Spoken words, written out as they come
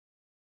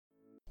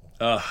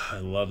Ugh, I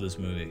love this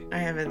movie. I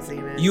haven't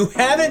seen it. You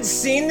haven't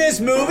seen this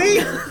movie?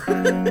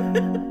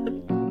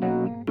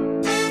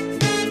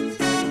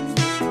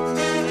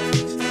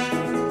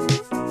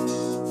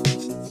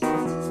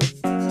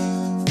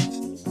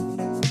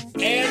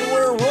 And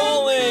we're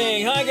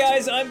rolling! Hi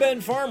guys, I'm Ben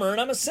Farmer and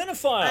I'm a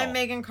cinephile. I'm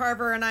Megan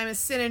Carver and I'm a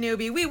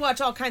cine-newbie. We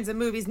watch all kinds of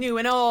movies, new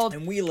and old.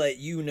 And we let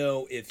you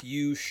know if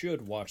you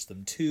should watch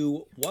them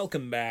too.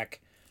 Welcome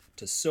back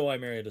to So I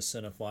Married a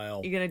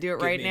Cinephile. You gonna do it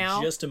Give right me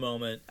now? just a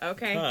moment.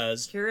 Okay.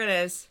 Because Here it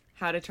is.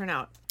 How'd it turn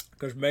out?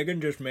 Megan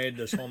just made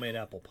this homemade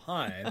apple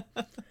pie.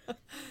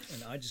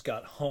 And I just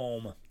got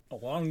home. A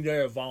long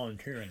day of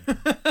volunteering.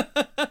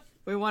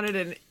 We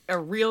wanted a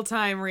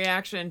real-time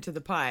reaction to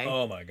the pie.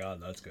 Oh my god,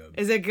 that's good.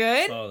 Is it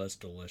good? Oh, that's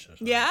delicious.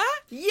 Yeah?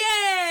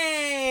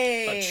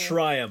 Yay! A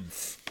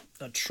triumph.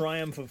 A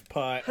triumph of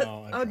pie.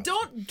 Oh,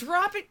 don't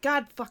drop it.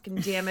 God fucking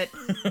damn it.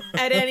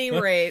 At any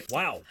rate.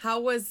 Wow. How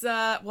was,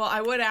 well,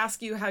 I would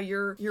ask you how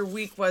your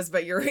week was,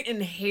 but you're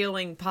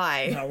inhaling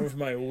pie. How was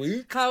my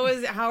week?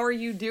 How are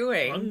you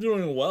doing? I'm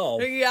doing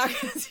well. Yeah,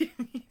 'cause you-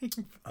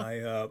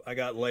 I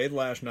got laid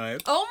last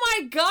night. Oh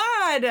my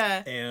god!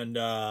 And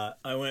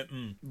I went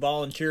and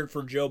volunteered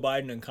for Joe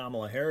Biden and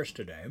Kamala Harris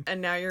today.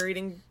 And now you're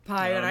eating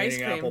pie and I'm ice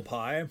eating cream. apple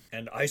pie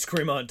and ice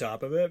cream on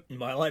top of it.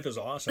 My life is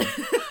awesome.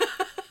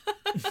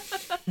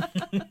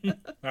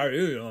 How are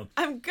you doing?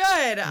 I'm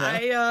good.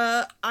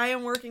 I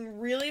am working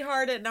really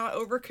hard at not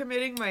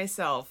overcommitting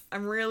myself.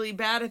 I'm really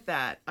bad at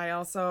that. I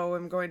also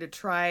am going to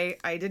try,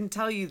 I didn't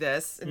tell you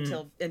this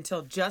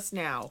until just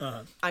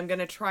now. I'm going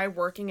to try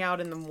working out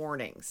in the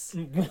mornings.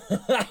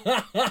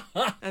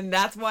 And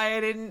that's why I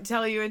didn't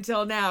tell you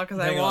until now, because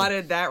I Hang on.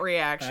 wanted that I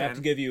reaction. have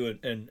to give you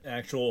an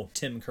actual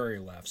Tim Curry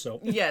laugh.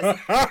 So Yes.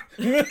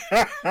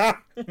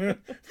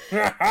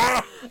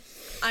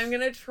 I'm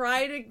going to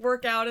try to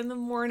work out in the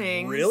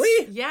mornings.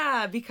 Really?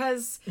 Yeah,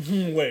 because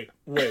wait.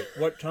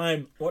 What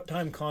time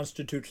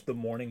constitutes the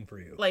morning for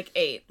you? like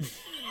 8.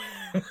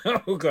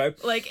 Okay.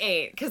 Like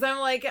 8. Because I'm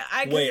like,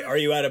 Wait, are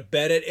you out of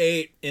bed at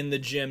 8 in the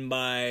gym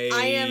by...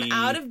 I am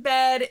out of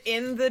bed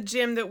in the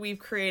gym that we've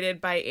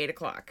created by 8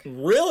 o'clock.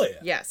 Really?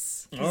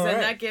 Yes. Because All then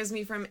right. that gives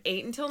me from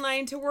 8 until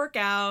 9 to work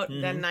out,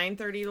 then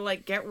 9:30 to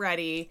like get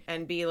ready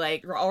and be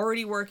like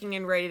already working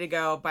and ready to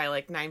go by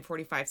like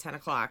 9:45, 10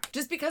 o'clock.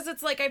 Just because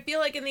it's like, I feel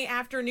like in the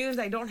afternoons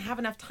I don't have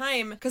enough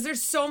time because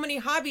there's so many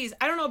hobbies.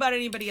 I don't know about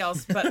anybody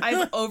else, but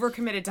I've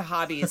overcommitted to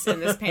hobbies in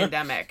this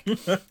pandemic.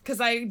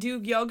 Because I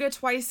do yoga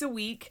twice a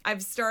week.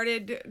 I've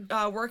started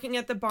working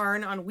at the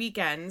barn on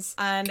weekends,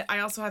 and I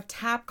also have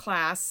tap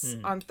class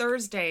on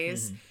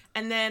Thursdays.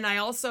 And then I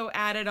also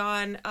added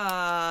on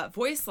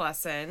voice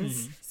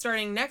lessons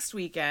starting next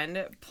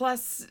weekend,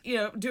 plus,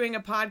 doing a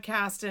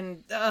podcast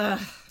and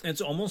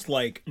It's almost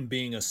like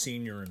being a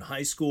senior in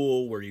high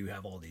school where you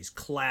have all these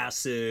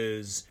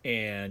classes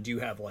and you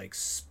have like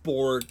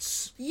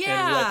sports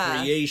and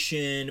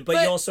recreation,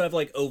 but you also have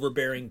like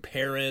overbearing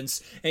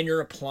parents and you're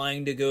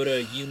applying to go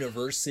to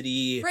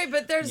university. right,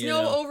 but there's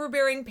no know.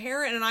 overbearing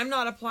parent and I'm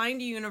not applying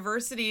to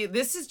university.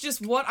 This is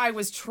just what I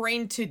was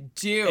trained to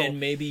do. And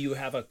maybe you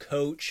have a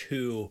coach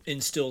who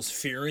instills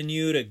fear in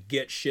you to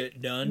get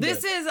shit done.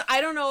 I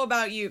don't know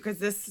about you,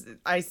 because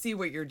I see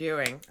what you're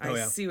doing. I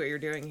yeah. see what you're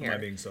doing here. Am I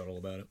being subtle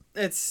about it?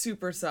 It's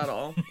super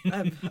subtle.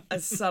 I'm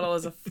as subtle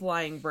as a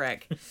flying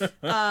brick.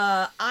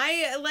 Because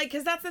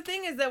that's the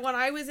thing is that when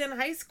I was in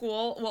high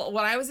school,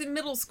 when I was in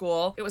middle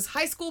school, it was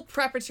high school,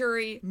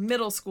 preparatory,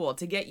 middle school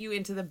to get you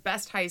into the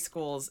best high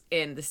schools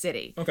in the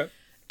city. Okay.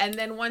 And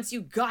then once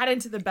you got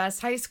into the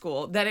best high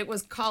school, then it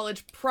was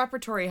college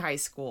preparatory high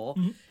school.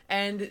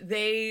 And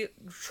they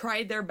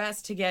tried their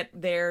best to get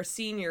their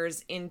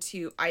seniors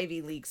into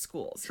Ivy League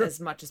schools as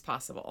much as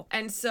possible.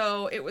 And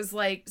so it was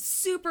like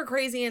super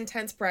crazy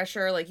intense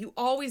pressure. Like you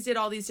always did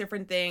all these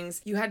different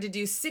things. You had to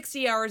do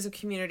 60 hours of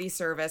community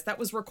service. That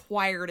was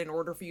required in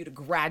order for you to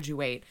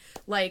graduate.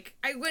 Like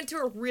I went to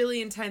a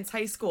really intense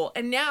high school.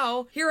 And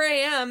now here I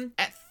am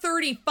at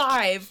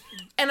 35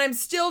 and I'm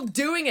still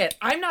doing it.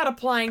 I'm not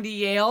applying to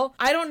Yale.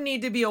 I don't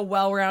need to be a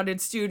well-rounded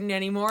student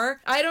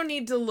anymore. I don't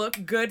need to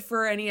look good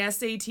for any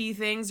SAT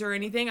things or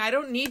anything. I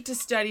don't need to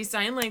study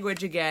sign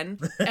language again.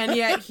 And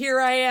yet here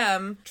I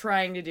am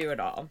trying to do it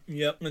all.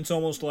 Yep. It's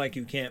almost like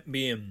you can't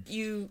be in...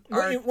 You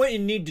are... What you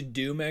need to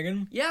do,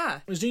 Megan,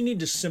 Yeah. is you need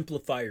to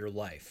simplify your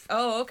life.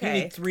 Oh, You okay.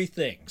 need 3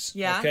 things.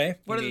 Yeah? Okay?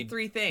 What You are the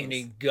 3 things? You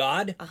need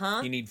God,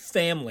 you need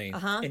family,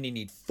 and you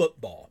need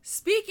football.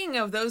 Speaking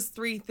of those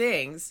 3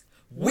 things,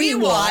 We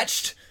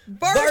watched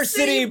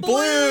Varsity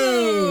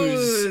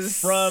Blues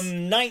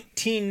from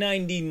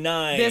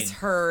 1999. This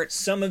hurt.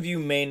 Some of you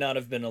may not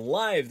have been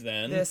alive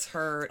then. This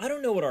hurt. I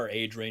don't know what our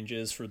age range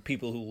is for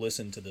people who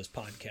listen to this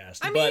podcast,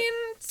 I but mean,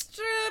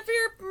 if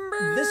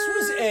you're... this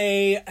was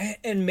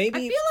and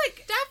maybe... I feel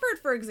like Stafford,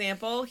 for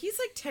example, he's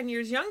like 10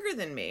 years younger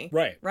than me.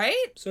 Right.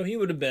 Right? So he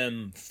would have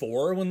been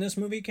 4 when this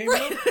movie came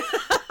out.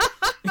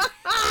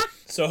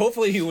 So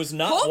hopefully he was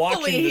not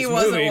watching this movie. Hopefully he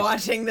wasn't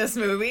watching this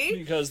movie.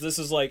 Because this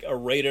is like a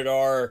rated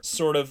R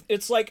sort of,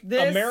 it's like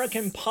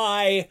American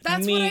Pie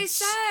That's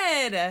meets what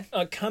I said.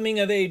 A coming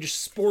of age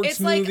sports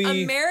movie. It's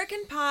like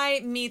American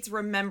Pie meets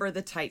Remember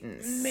the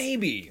Titans.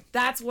 Maybe.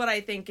 That's what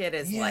I think it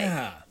is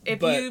like.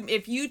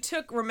 If you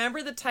took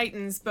Remember the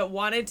Titans but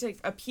wanted to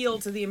appeal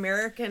to the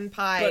American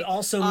Pie but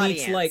also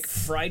audience. meets like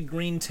Fried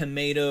Green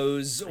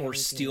Tomatoes or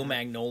Steel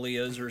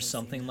Magnolias or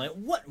something like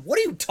what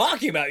are you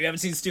talking about? You haven't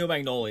seen Steel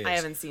Magnolias? I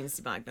haven't seen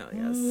Steel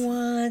Magnolias.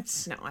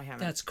 What? No, I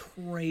haven't. That's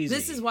crazy.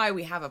 This is why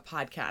we have a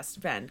podcast,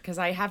 Ben, because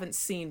I haven't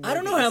seen movies. I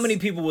don't know how many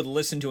people would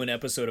listen to an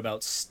episode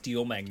about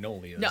Steel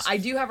Magnolias. No, I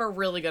do have a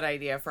really good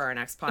idea for our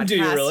next podcast. Do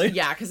you really?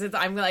 Yeah, because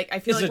I'm like, I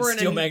feel like we're in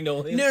Steel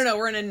Magnolias? No,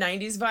 we're in a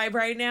 90s vibe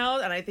right now,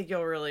 and I think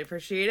you'll really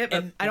appreciate it,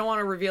 but I don't want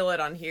to reveal it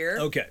on here.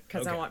 Okay.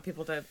 Because I want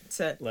people to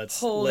let's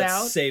hold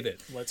out. Let's save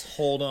it. Let's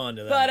hold on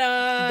to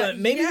that. But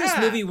maybe this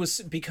movie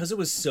was, because it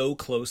was so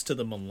close to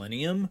the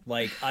millennium,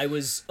 like I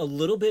was a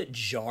little bit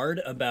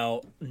jarred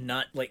about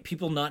not, like,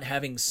 people not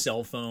having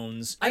cell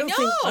phones. I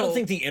don't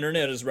think the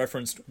internet is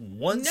referenced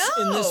once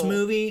in this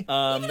movie.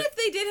 Even if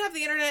they did have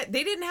the internet,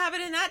 they didn't have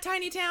it in that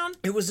tiny town.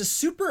 It was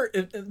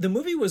the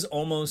movie was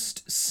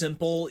almost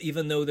simple,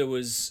 even though there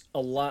was a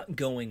lot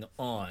going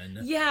on.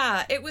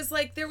 Yeah, it was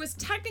like there was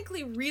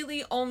technically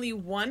really only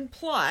one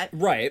plot.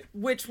 Right.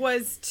 Which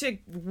was to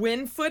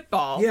win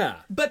football. Yeah.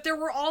 But there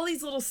were all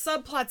these little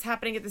subplots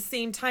happening at the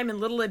same time and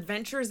little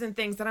adventures and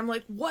things that I'm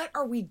like, what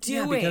are we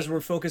doing? Yeah, because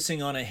we're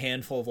focusing on a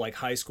handful of like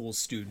high school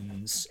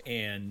students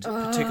and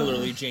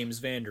particularly James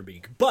Van Der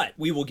Beek. But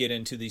we will get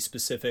into the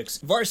specifics.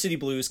 Varsity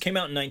Blues came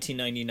out in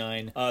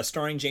 1999,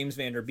 starring James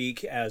Van Der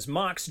Beek as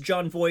Mox,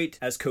 John Voight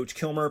as Coach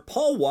Kilmer,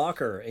 Paul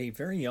Walker, a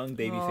very young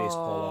babyface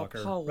Paul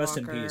Walker. Rest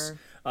in peace.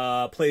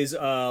 Plays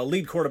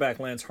lead quarterback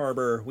Lance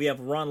Harbor. We have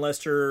Ron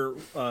Lester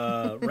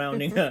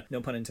rounding,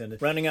 no pun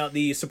intended, rounding out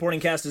the supporting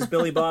cast as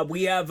Billy Bob.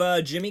 We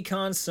have Jimmy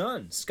Cahn's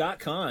son, Scott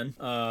Caan,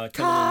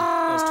 coming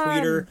in as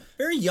Tweeter.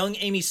 Very young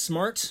Amy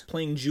Smart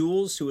playing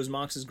Jules, who was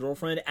Mox's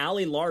girlfriend.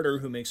 Allie Larder,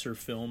 who makes her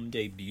film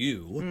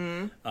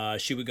debut.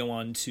 She would go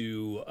on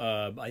to,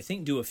 I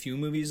think, do a few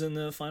movies in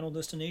the Final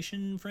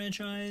Destination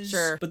franchise.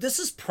 Sure. But this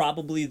is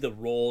probably the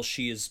role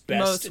she is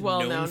best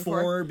known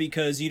for,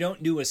 because you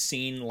don't do a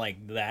scene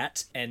like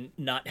that and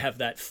not have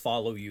that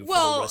follow you for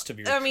the rest of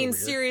your career. I mean,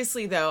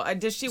 seriously, though,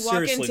 does she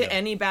walk into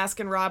any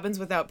Baskin Robbins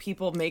without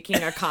people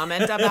making a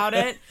comment about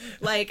it?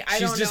 Like, I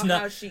don't know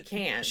how she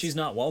can. She's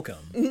not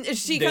welcome.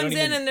 She comes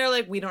in and they're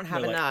like, we don't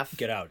have enough. Like,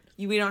 get out.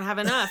 We don't have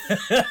enough.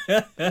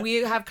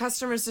 We have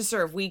customers to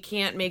serve. We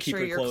can't make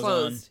sure you're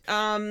closed.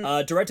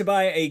 Directed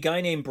by a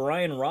guy named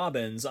Brian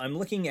Robbins. I'm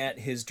looking at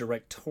his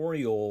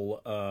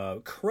directorial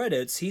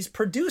credits. He's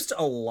produced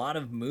a lot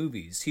of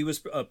movies. He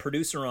was a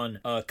producer on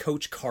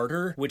Coach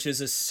Carter, which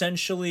is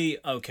essentially,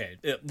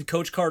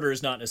 Coach Carter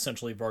is not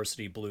essentially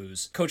Varsity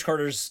Blues. Coach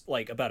Carter's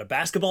like about a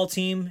basketball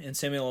team and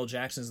Samuel L.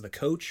 Jackson's the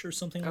coach or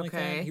something like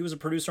that. He was a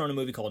producer on a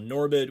movie called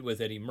Norbit with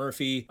Eddie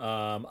Murphy.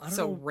 I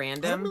don't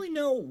really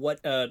know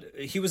what,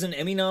 he was an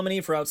Emmy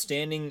nominee for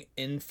Outstanding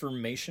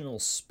Informational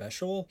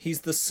Special.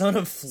 He's the son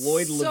of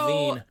Floyd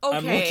Levine.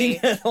 I'm looking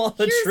at all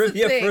the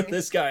trivia for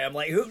this guy. I'm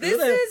like,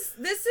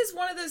 this is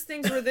one of those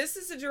things where this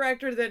is a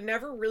director that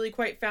never really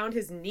quite found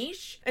his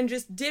niche and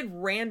just did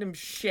random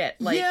shit.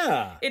 Like,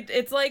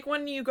 it's like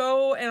when you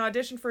go and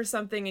audition for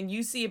something and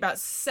you see about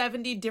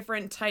 70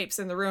 different types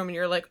in the room and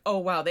you're like, oh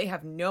wow, they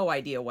have no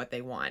idea what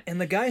they want. And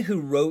the guy who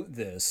wrote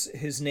this,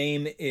 his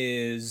name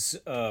is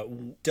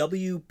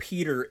W.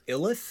 Peter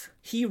Illith.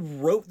 He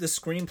wrote the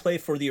screenplay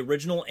for the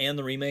original and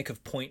the remake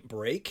of Point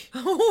Break.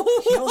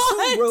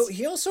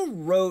 He also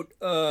wrote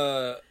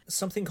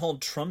something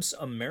called Trump's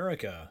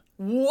America.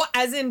 What?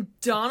 As in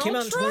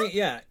Donald Trump?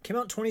 Came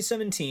out in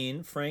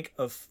 2017. Frank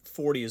of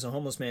 40 is a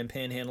homeless man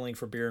panhandling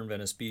for beer in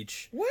Venice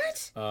Beach.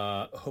 What?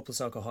 Hopeless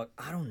alcoholic.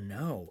 I don't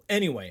know.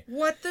 Anyway.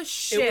 What the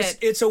shit?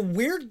 It's a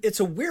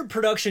weird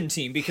production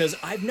team because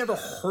I've never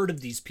heard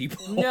of these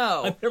people.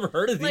 No. I've never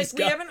heard of these guys.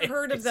 We haven't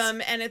heard of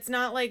them, and it's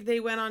not like they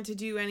went on to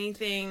do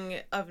anything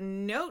of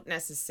note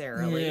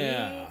necessarily.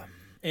 Yeah.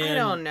 And I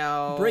don't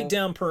know.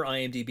 Breakdown per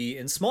IMDb.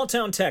 In small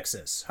town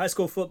Texas, high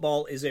school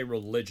football is a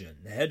religion.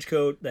 The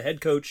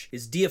head coach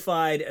is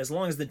deified as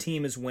long as the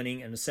team is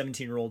winning, and the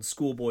 17-year-old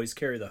schoolboys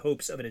carry the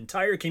hopes of an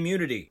entire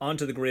community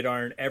onto the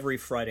gridiron every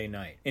Friday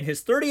night. In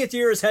his 30th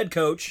year as head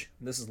coach,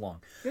 this is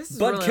long,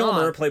 Bud really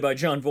Kilmer, played by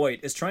John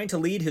Voight, is trying to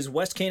lead his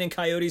West Canaan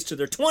Coyotes to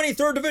their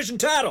 23rd division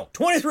title.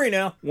 23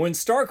 now. When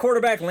star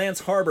quarterback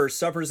Lance Harbor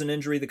suffers an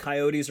injury, the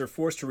Coyotes are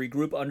forced to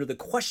regroup under the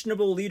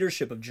questionable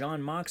leadership of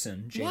John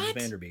Moxon, James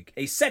Van Der Beek,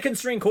 a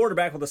second-string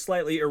quarterback with a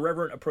slightly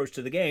irreverent approach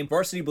to the game,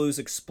 Varsity Blues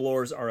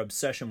explores our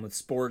obsession with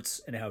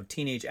sports and how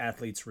teenage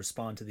athletes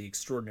respond to the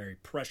extraordinary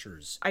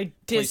pressures. I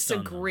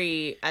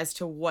disagree as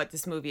to what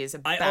this movie is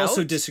about. I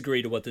also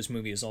disagree to what this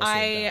movie is also about.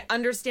 I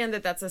understand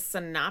that that's a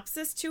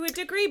synopsis to a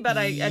degree, but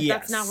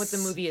that's not what the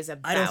movie is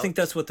about. I don't think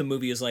that's what the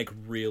movie is like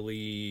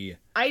really.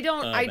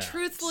 I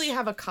truthfully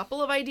have a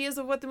couple of ideas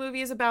of what the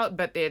movie is about,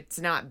 but it's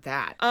not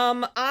that.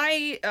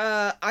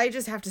 I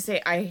just have to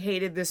say I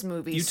hated this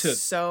movie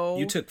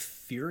You took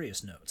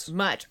furious notes.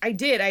 Much. I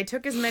did. I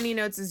took as many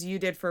notes as you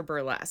did for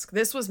Burlesque.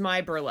 This was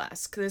my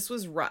Burlesque. This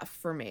was rough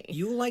for me.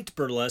 You liked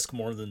Burlesque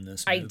more than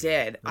this movie. I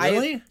did.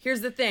 Really?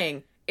 Here's the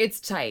thing. It's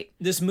tight.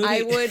 This movie.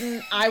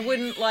 I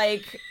wouldn't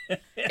like,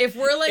 if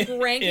we're like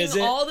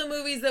ranking all the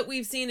movies that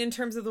we've seen in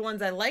terms of the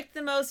ones I liked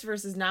the most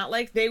versus not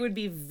liked, they would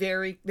be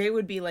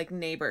like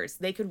neighbors.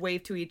 They could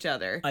wave to each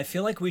other. I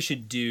feel like we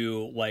should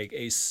do like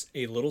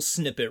a little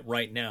snippet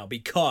right now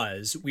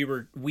because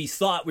we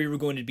thought we were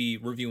going to be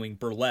reviewing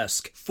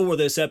Burlesque for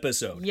this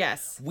episode.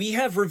 Yes. We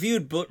have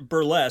reviewed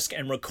Burlesque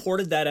and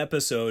recorded that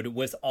episode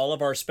with all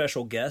of our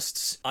special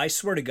guests. I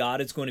swear to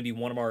God, it's going to be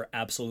one of our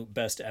absolute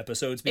best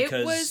episodes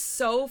because it was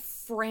so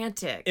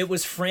frantic. It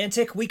was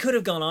frantic. We could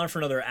have gone on for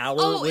another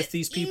hour with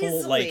these people.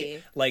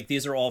 Easily. Like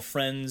these are all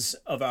friends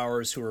of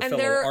ours who are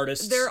fellow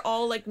artists. They're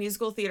all like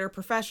musical theater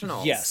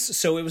professionals. Yes.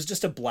 So it was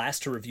just a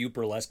blast to review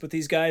Burlesque with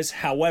these guys.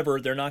 However,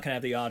 they're not going to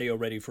have the audio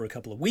ready for a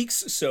couple of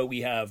weeks. So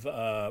we have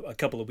a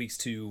couple of weeks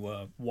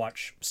to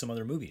watch some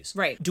other movies.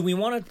 Right. Do we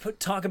want to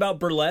talk about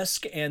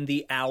Burlesque and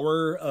the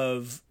hour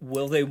of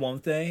Will They,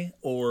 Won't They?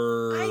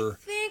 Or I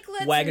think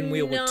let's Wagon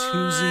Wheel with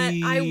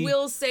Toozy? I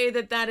will say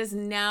that is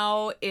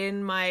now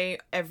in my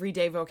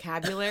everyday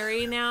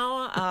vocabulary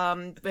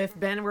now. If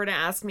Ben were to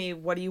ask me,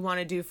 what do you want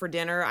to do for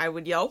dinner? I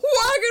would yell,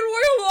 Wagon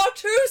Wheel with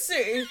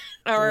Toozy!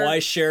 Or why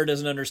Cher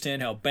doesn't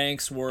understand how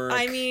banks work.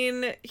 I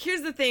mean,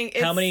 here's the thing.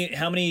 How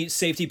many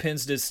safety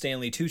pins does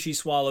Stanley Tucci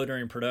swallow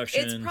during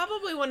production? It's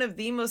probably one of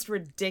the most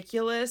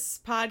ridiculous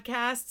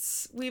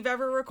podcasts we've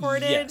ever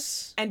recorded.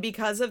 Yes. And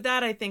because of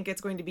that, I think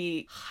it's going to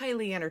be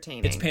highly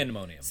entertaining. It's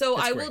pandemonium. So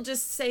it's I great. will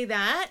just say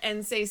that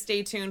and say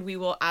stay tuned. We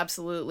will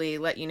absolutely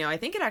let you know. I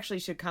think it actually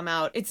should come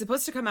out. It's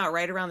supposed to come out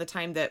right around the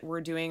time that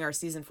we're doing our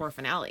season 4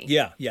 finale.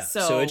 Yeah.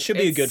 So it should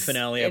be a good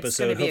finale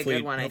episode. Hopefully, a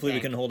good one, hopefully we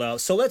can hold out.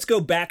 So let's go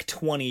back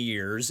 20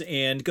 years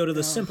and go to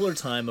the simpler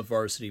time of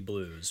Varsity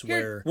Blues,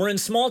 where we're in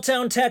small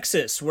town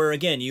Texas, where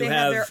again they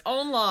have their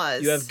own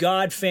laws. You have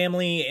God,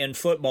 family, and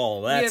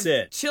football. That's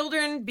it.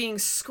 Children being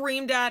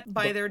screamed at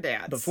by their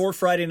dads. Before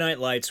Friday Night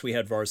Lights, we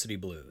had Varsity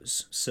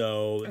Blues.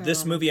 So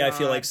this movie, I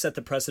feel like, set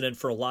the precedent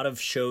for a lot of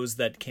shows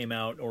that came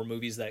out or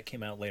movies that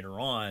came out later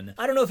on.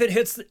 I don't know if it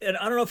hits. I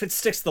don't know if it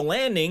sticks the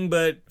landing,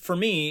 but for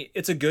me,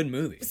 it's a good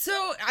movie.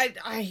 So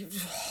I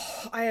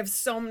have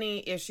so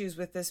many issues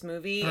with this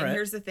movie, and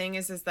here's the thing: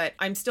 is that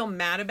I'm still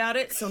mad about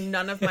it. So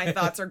none of my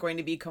thoughts are going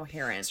to be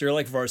coherent. So you're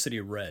like Varsity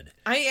Red.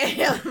 I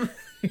am.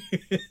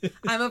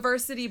 I'm a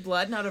Varsity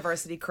Blood, not a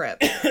Varsity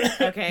Crip.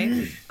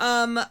 Okay.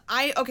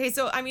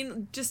 So I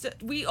mean, just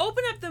we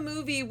open up the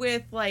movie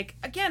with like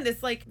again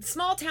this like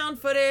small town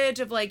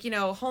footage of like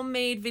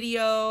homemade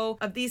video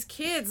of these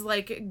kids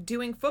like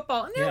doing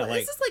football, and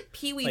this is like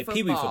Pee-wee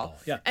football.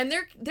 Yeah. And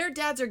their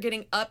dads are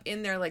getting up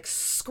in there like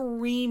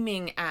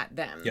screaming at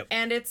them. Yep.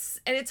 And it's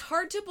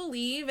hard to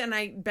believe,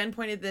 and Ben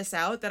pointed this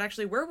out, that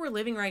actually where we're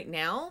living right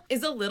now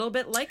is a little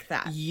bit like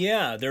that.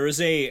 Yeah, there is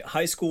a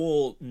high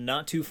school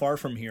not too far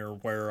from here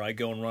where I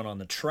go and run on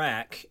the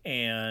track,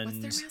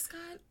 and what's their mascot?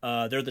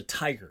 They're the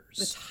Tigers.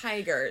 The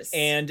Tigers.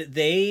 And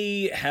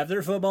they have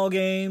their football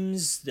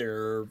games.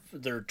 Their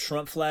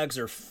Trump flags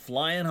are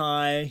flying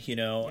high.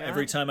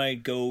 Every time I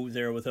go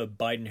there with a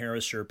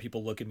Biden-Harris shirt,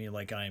 people look at me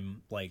like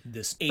I'm like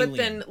this alien. But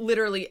then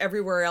literally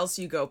everywhere else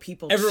you go,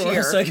 people everywhere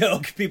cheer. Else I go,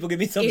 people give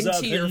me thumbs into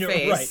up. Your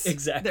face. Right,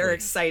 exactly. They're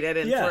excited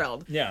and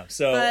thrilled. Yeah.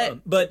 So,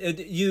 but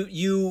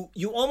you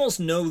almost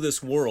know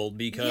this world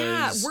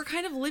because we're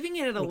kind of living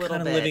in it a little bit. We're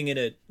kind of living in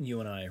it,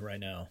 you and I, right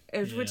now.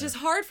 Which is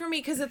hard for me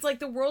because it's like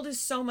the world is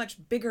so much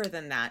bigger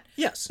than that.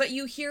 Yes. But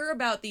you hear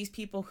about these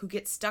people who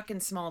get stuck in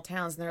small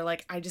towns and they're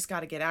like, I just got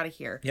to get out of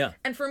here. Yeah.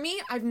 And for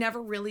me, I've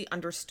never really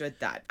understood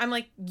that. I'm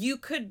like, you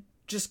could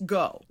just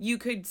go. You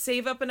could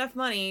save up enough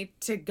money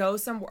to go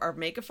somewhere or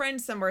make a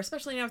friend somewhere,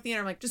 especially now with the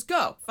internet. I'm like, just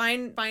go.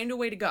 Find a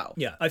way to go.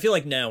 Yeah. I feel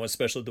like now,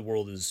 especially the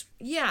world is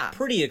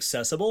pretty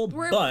accessible,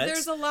 but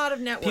there's a lot of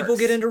networks. People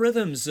get into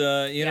rhythms.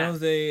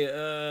 They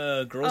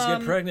girls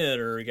get pregnant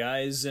or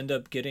guys end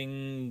up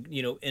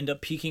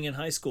peaking in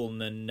high school and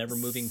then never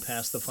moving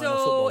past the final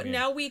football game. So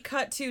now we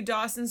cut to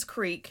Dawson's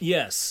Creek.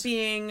 Yes.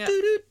 Being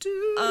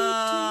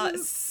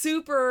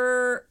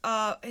super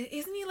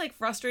isn't he like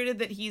frustrated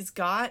that he's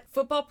got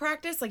football practice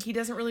practice? Like he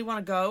doesn't really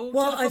want to go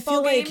Well, to the I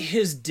football feel game? like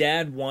his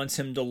dad wants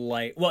him to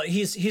well,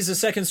 he's a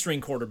second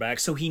string quarterback,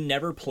 so he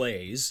never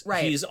plays.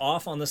 Right. He's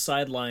off on the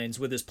sidelines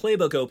with his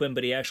playbook open,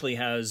 but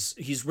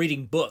he's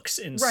reading books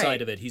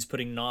inside of it. He's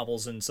putting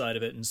novels inside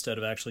of it instead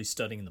of actually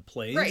studying the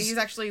plays. Right, he's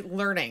actually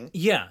learning.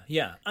 Yeah.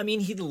 I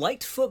mean, he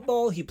liked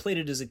football. He played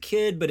it as a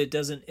kid, but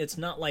it's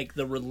not like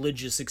the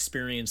religious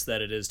experience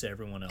that it is to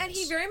everyone else. And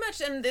he very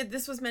much, and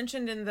this was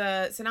mentioned in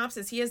the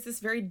synopsis, he has this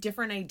very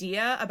different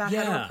idea about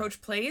how to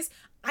approach plays.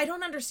 I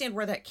don't understand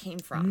where that came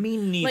from. Me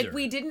neither. Like,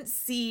 we didn't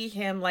see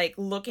him, like,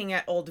 looking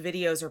at old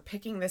videos or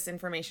picking this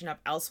information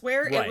up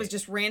elsewhere. Right. It was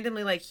just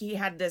randomly, like, he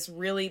had this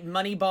really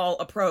Moneyball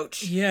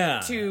approach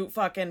to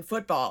fucking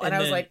football. And I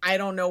was like, I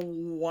don't know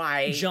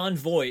why. Jon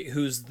Voight,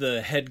 who's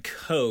the head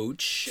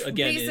coach,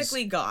 again,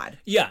 basically God.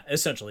 Yeah,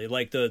 essentially.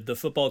 Like, the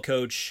football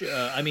coach.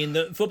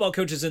 The football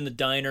coach is in the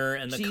diner,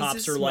 and the Jesus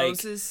cops are like...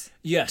 Moses.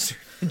 Yes.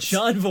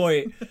 Jon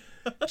Voight,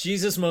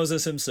 Jesus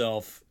Moses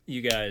himself.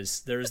 You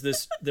guys, there's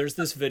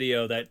this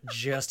video that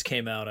just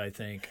came out, I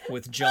think,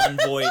 with Jon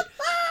Voight.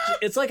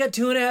 It's like a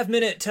 2.5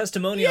 minute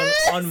testimony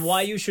on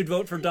why you should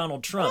vote for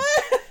Donald Trump.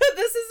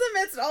 This is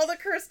amidst all the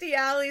Kirstie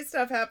Alley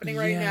stuff happening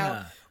right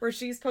now, where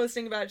she's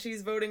posting about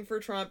she's voting for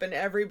Trump, and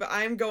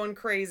I'm going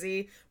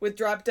crazy with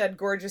drop dead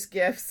gorgeous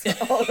gifts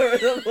all over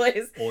the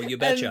place. Oh, you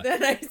betcha. And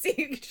then I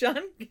see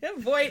Jon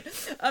Voight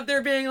up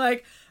there being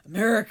like,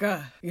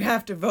 America, you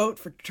have to vote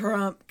for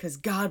Trump because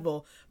God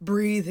will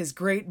breathe his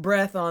great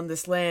breath on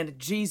this land.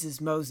 Jesus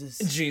Moses.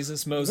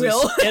 Jesus Moses.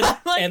 Will.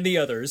 And the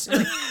others.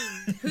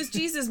 Who's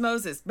Jesus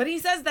Moses? But he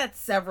says that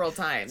several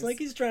times. It's like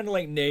he's trying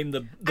to name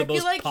the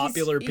most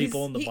popular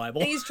people in the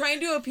Bible. He's trying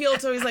to appeal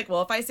to, he's like,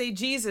 well, if I say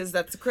Jesus,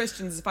 that's the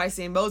Christians. If I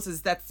say Moses,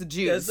 that's the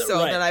Jews.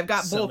 Then I've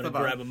got both of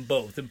them. Grab them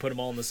both and put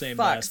them all in the same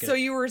basket. So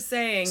you were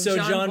saying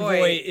Jon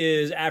Voight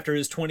is, after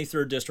his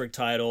 23rd district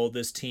title,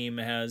 this team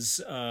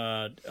has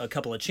a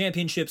couple of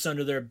championships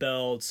under their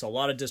belts, a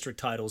lot of district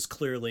titles,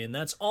 clearly, and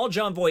that's all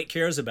Jon Voight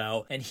cares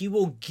about, and he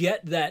will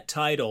get that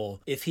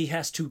title if he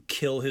has to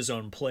kill his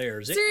own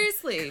players.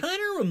 Seriously. It kind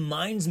of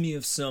reminds me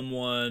of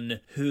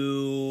someone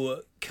who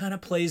kind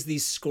of plays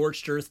these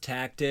scorched earth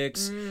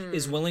tactics,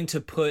 is willing to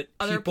put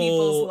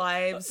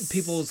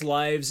people's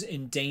lives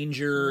in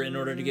danger in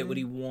order to get what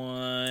he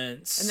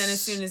wants. And then as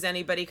soon as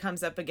anybody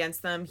comes up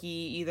against them,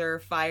 he either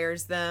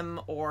fires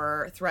them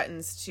or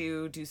threatens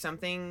to do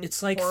something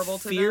horrible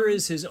to them. Fear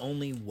is his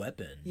only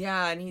weapon.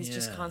 Yeah, and he's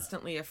just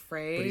constantly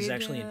afraid. But he's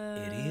actually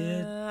an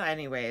idiot.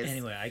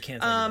 Anyway, I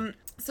can't think of it.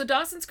 So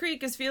Dawson's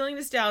Creek is feeling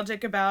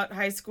nostalgic about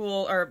high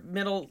school or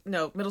middle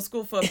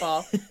school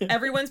football.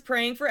 Everyone's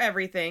praying for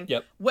everything.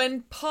 Yep.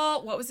 When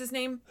Paul, what was his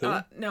name? Who?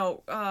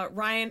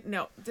 Ryan.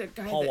 No, the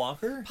guy. Paul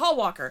Walker? Paul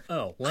Walker.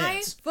 Oh,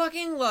 Lance. I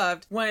fucking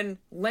loved when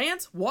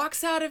Lance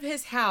walks out of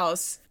his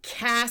house.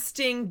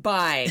 Casting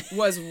by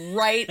was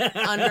right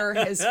under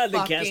his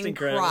fucking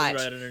crotch. Right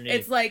underneath.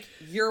 It's like,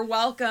 you're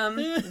welcome.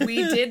 We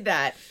did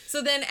that.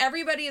 So then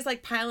everybody is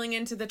like piling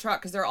into the truck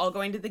because they're all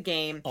going to the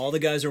game. All the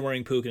guys are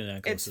wearing puka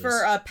necklaces. It's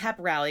for a pep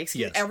rally.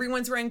 Yes.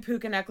 Everyone's wearing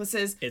puka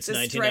necklaces. It's the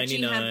 1999.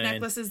 stretchy hemp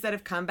necklaces that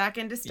have come back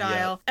into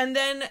style. Yep. And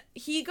then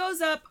he goes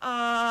up,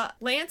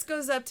 Lance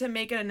goes up to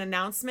make an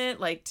announcement,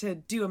 like to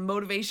do a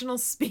motivational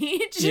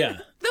speech. Yeah.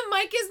 The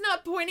mic is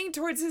not pointing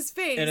towards his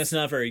face. And it's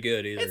not very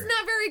good either. It's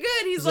not very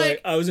good. He's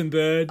like, I was in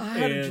bed. I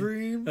had a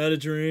dream.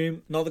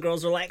 And all the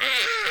girls are like,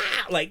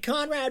 ah! Like,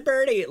 Conrad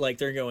Birdie. Like,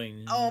 they're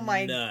going oh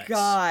my nuts.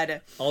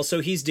 God.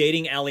 Also, he's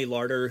dating Allie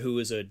Larder, who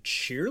is a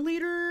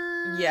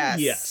cheerleader?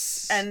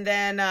 Yes. And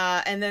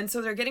then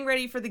so they're getting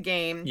ready for the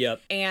game.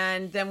 Yep.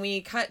 And then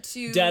we cut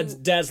to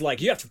Dad's like,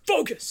 you have to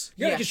focus.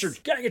 You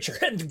gotta get your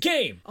head in the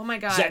game. Oh my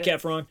God. Zac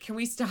Efron. Can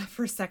we stop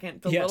for a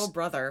second? The little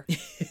brother.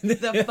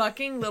 The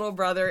fucking little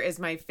brother is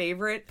my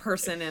favorite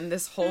person in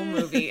this whole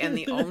movie and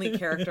the only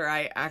character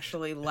I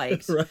actually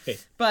liked.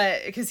 Right.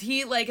 But because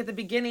he, like, at the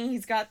beginning,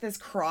 he's got this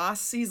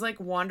cross. He's like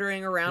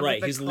wandering around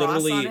with the he's cross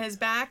literally on his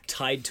back.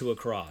 Tied to a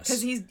cross.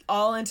 Because he's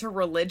all into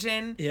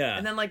religion. Yeah.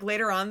 And then, like,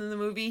 later on in the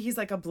movie, he's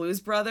like a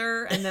blues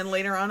brother. And then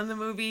later on in the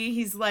movie,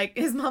 he's like,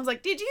 his mom's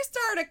like, did you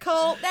start a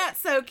cult?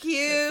 That's so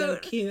cute. That's so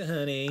cute,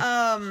 honey.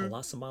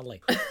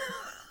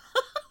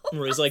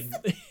 Where he's like...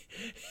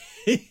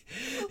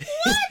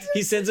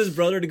 he sends his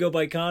brother to go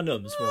buy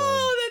condoms for him.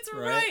 Oh, that's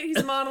right. He's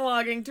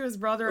monologuing to his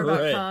brother about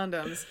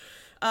condoms.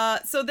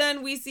 So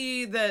then we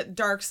see the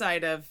dark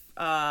side of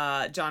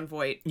Jon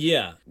Voight.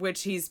 Yeah.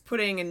 Which he's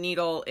putting a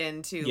needle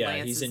into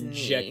Lance's he's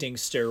injecting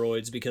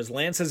steroids because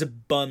Lance has a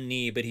bum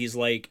knee, but he's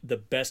like the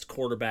best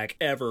quarterback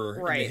ever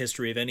in the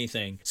history of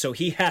anything. So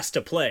he has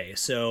to play.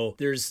 So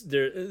there's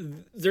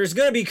going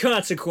to be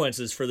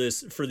consequences for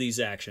these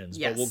actions,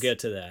 but we'll get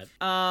to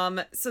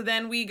that. So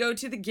then we go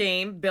to the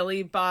game.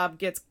 Billy Bob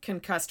gets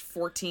concussed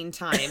 14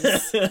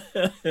 times.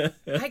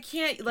 I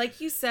can't, like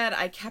you said,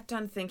 I kept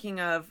on thinking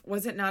of,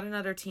 was it not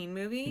another teen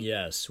movie?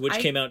 Yes, which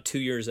came out 2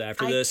 years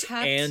after this.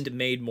 and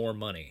made more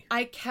money.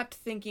 I kept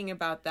thinking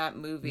about that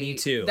movie. Me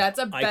too. That's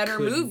a better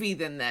movie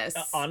than this.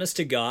 Honest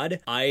to God,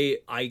 I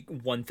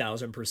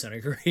 1000%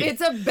 agree.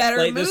 It's a better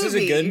movie. This is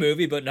a good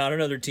movie, but Not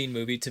Another Teen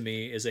Movie to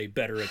me is a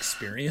better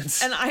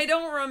experience. And I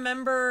don't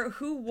remember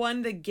who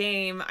won the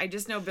game. I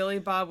just know Billy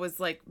Bob was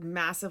like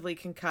massively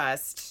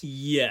concussed.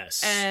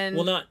 Yes. And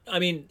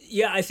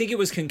I think it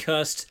was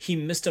concussed. He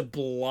missed a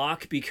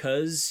block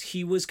because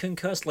he was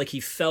concussed. Like he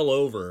fell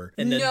over,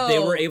 and then they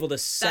were able to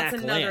sack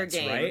that's another Lance,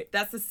 game. Right?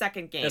 That's the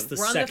second game. That's the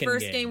we're on second the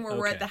first game where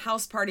we're okay. at the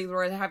house party where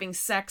we're having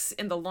sex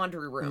in the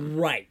laundry room.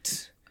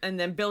 Right. And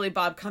then Billy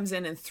Bob comes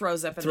in and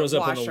throws up in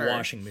the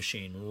washing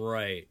machine.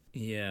 Right.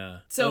 Yeah.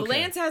 So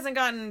Lance hasn't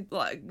gotten,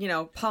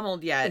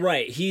 pummeled yet.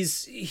 Right.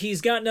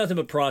 He's got nothing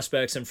but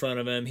prospects in front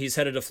of him. He's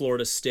headed to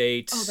Florida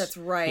State. Oh, that's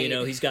right.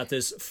 He's got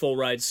this full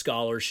ride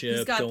scholarship.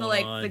 He's got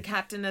going on. the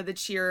captain of the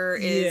cheer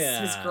is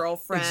his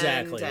girlfriend.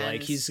 Exactly.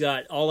 Like he's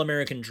got all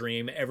American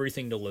dream,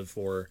 everything to live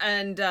for.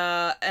 And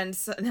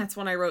that's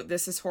when I wrote,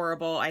 "This is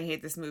horrible. I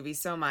hate this movie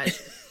so much."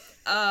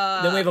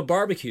 Then we have a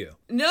barbecue.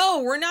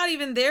 No, we're not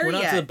even there yet. We're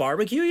not to the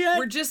barbecue yet?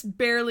 We're just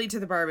barely to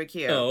the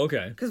barbecue. Oh,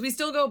 okay. Because we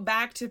still go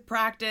back to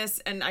practice,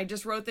 and I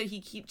just wrote that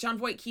John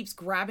Voight keeps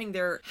grabbing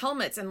their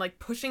helmets and like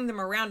pushing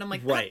them around. I'm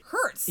like, that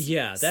hurts.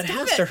 Yeah, that Stop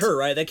has it. to hurt,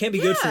 right? That can't be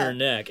good for your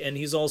neck. And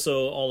he's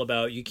also all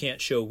about you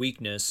can't show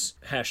weakness.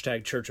 #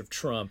 Church of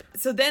Trump.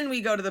 So then we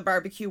go to the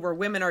barbecue where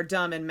women are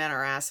dumb and men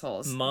are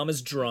assholes. Mom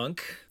is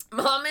drunk.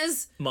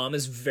 Mom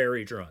is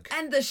very drunk.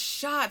 And the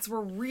shots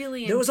were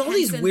really There was all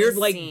these weird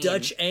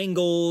Dutch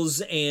angles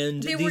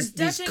and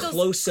these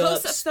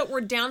close-ups that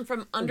were down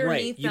from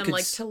underneath them,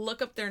 like to look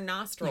up their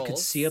nostrils. You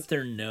could see up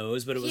their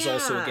nose, but it was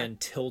also again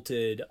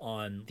tilted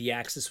on the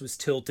axis was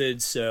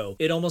tilted, so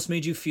it almost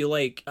made you feel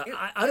like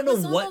I don't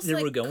know what they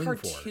were going for.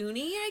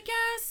 Cartoony, I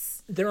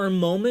guess. There are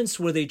moments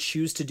where they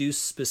choose to do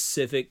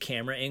specific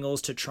camera angles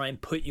to try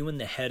and put you in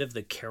the head of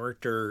the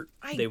character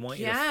they want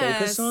you to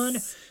focus on.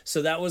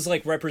 So that was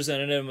like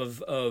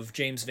representative of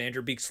James Van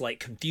Der Beek's like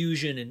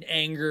confusion and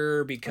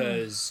anger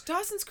because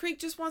Dawson's Creek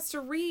just wants to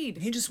read.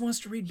 He just wants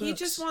to read books. He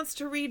just wants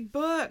to read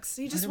books.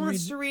 He just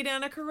wants to read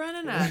Anna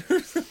Karenina.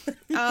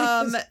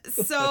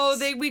 So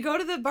we go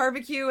to the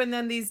barbecue and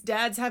then these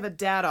dads have a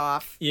dad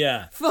off.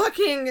 Yeah.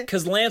 Fucking.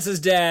 Because Lance's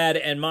dad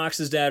and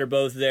Mox's dad are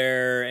both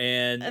there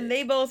and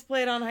they both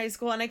played on high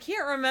school and I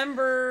can't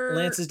remember.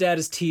 Lance's dad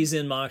is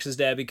teasing Mox's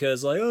dad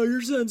because like, oh,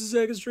 your son's a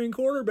second string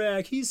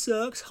quarterback. He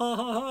sucks. Ha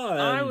ha ha.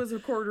 And I was a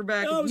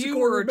quarterback. You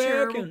were a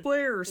terrible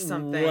player or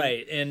something.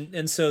 Right.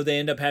 And so they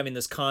end up having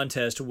this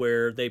contest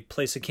where they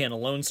place a can of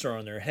Lone Star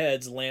on their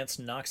heads. Lance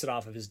knocks it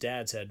off of his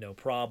dad's head, no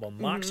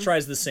problem. Mox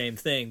tries the same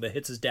thing, but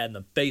hits his dad in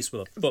the face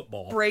with a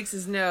football. Breaks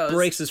his nose.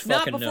 Breaks his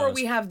fucking nose. Not before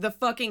we have the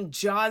fucking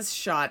Jaws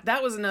shot.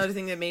 That was another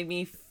thing that made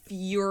me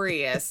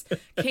furious.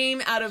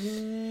 Came out of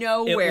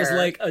nowhere. It was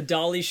like a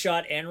dolly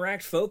shot and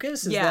racked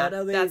focus? Is that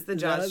how that's the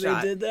Jaws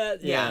shot. They did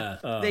that?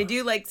 Yeah. They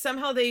do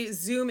somehow they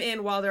zoom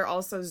in while they're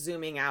also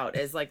zooming out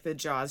as like the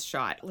Jaws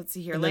shot. Let's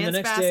see here. Lance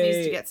Bass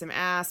needs to get some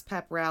ass,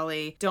 pep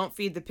rally, don't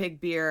feed the pig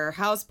beer,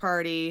 house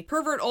party,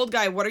 pervert old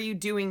guy, what are you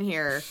doing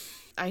here?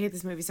 I hate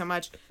this movie so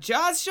much.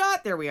 Jaws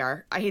shot. There we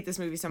are. I hate this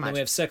movie so much. Then we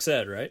have sex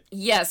ed, right?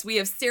 Yes, we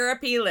have Sarah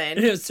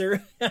Palin.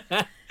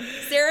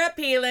 Sarah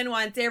Palin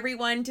wants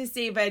everyone to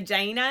say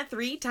vagina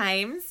 3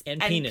 times. And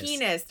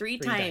penis 3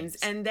 times.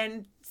 And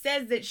then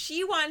says that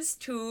she wants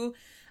to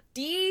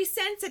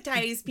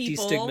desensitize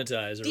people.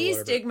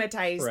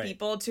 Destigmatize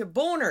people to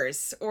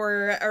boners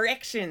or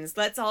erections.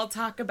 Let's all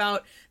talk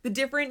about the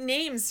different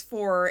names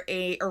for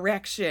a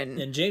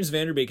erection. And James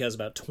Van Der Beek has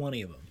about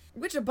 20 of them.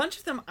 Which a bunch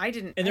of them I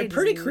didn't. And they're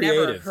pretty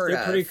creative.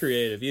 They're pretty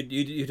creative.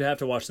 You'd have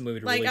to watch the movie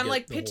to really I'm get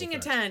like the pitching whole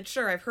a thing. tent.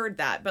 Sure, I've heard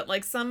that, but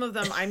like some of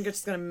them, I'm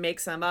just gonna make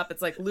some up.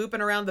 It's like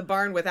looping around the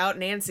barn without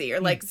Nancy,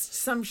 or like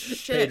some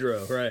shit.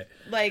 Pedro, right?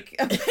 Like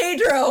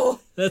Pedro.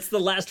 That's the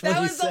last one.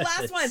 That was the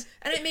last one,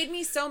 and it made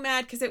me so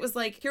mad because it was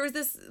like here was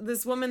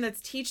this woman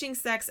that's teaching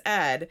sex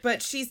ed,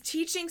 but she's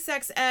teaching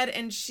sex ed,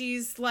 and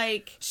she's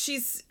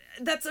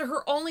that's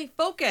her only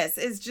focus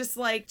is just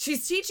like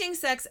she's teaching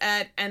sex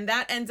ed, and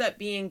that ends up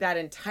being that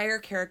entire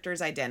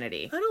character's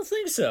identity. I don't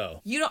think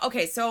so. You don't.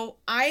 Okay, so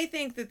I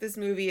think that this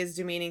movie is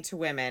demeaning to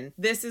women.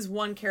 This is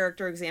one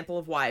character example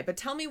of why. But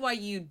tell me why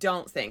you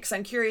don't think, because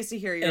I'm curious to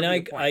hear your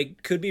viewpoint. And I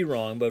could be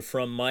wrong, but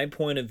from my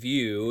point of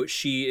view,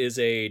 she is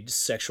a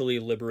sexually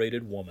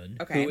liberated woman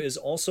who is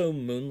also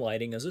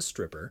moonlighting as a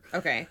stripper.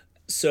 Okay.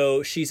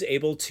 So she's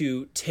able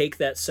to take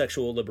that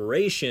sexual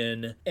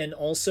liberation and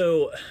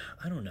also,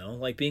 I don't know,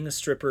 like being a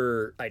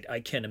stripper, I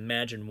can't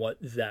imagine what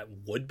that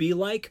would be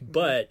like,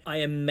 but I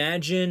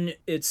imagine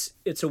it's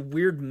a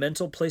weird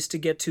mental place to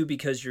get to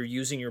because you're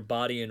using your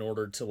body in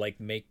order to like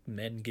make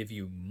men give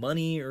you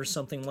money or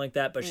something like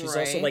that, but she's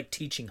also like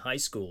teaching high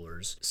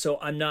schoolers. So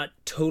I'm not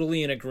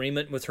totally in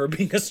agreement with her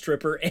being a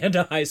stripper and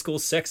a high school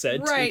sex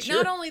ed teacher.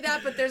 Not only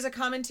that, but there's a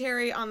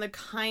commentary on the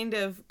kind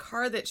of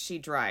car that she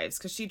drives,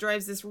 because she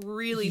drives this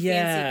really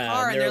fancy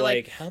car, and they're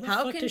like,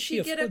 how can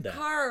she get a that?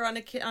 car on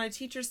a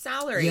teacher's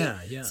salary?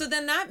 Yeah. So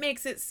then that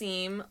makes it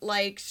seem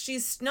like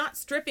she's not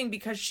stripping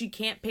because she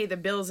can't pay the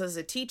bills as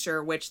a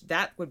teacher, which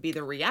that would be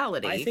the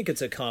reality. I think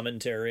it's a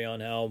commentary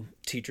on how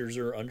teachers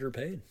are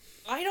underpaid.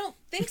 I don't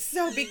think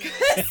so, because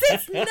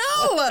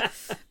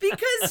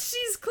because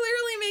she's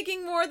clearly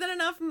making more than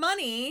enough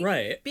money,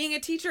 right, being a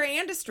teacher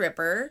and a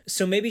stripper.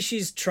 So maybe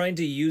she's trying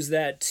to use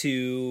that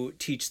to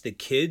teach the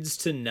kids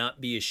to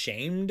not be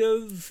ashamed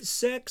of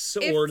sex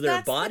or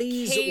their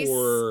bodies,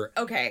 or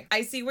okay,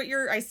 I see where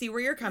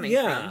you're coming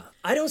from. from.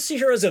 I don't see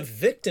her as a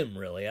victim,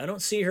 really. I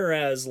don't see her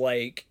as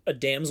like a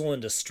damsel in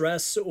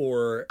distress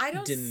or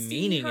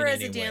demeaning in any way. I don't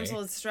see her as a damsel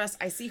in distress.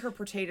 I see her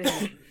portrayed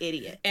as an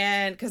idiot,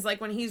 and because like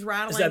when he's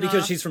rattling, is that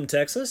because she's from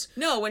Texas?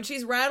 No, when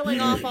she's rattling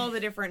off all the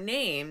different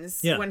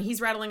names, when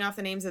he's rattling off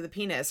the names of the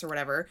penis or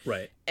whatever,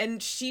 right?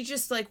 And she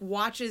just like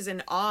watches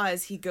in awe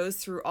as he goes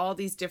through all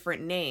these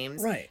different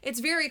names. Right. It's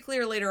very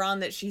clear later on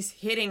that she's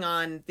hitting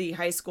on the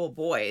high school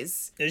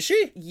boys. Is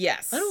she?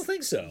 Yes. I don't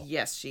think so.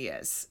 Yes, she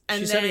is. And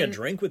she's having a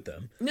drink with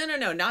them.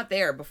 No, not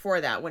there.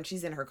 Before that, when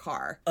she's in her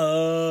car.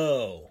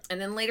 Oh.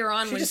 And then later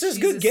on, when she's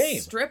a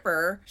game.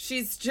 stripper,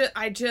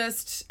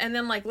 and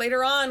then like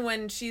later on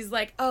when she's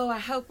like, oh, I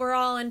hope we're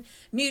all in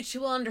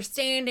mutual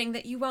understanding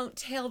that you won't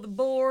tell the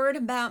board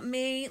about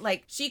me.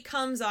 Like, she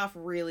comes off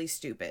really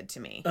stupid to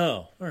me.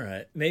 Oh, all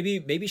right.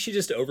 Maybe she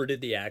just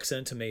overdid the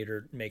accent to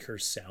make her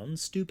sound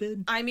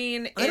stupid. I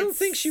mean, I don't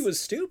think she was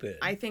stupid.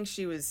 I think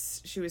she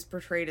was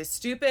portrayed as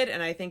stupid,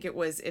 and I think it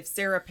was if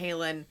Sarah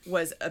Palin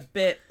was a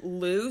bit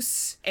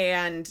loose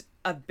and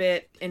a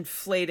bit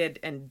inflated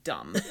and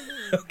dumb.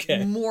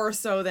 Okay. More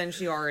so than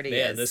she already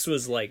is. Man, this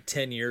was like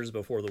 10 years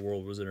before the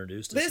world was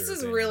introduced to This Sarah is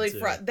Palin, really too.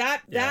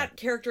 That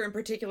character in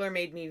particular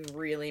made me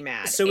really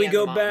mad. So we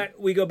go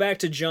back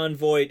to Jon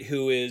Voight,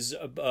 who is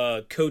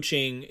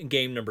coaching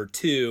game number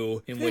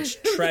 2, in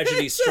which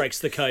tragedy strikes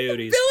the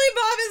Coyotes. Billy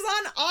Bob is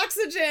on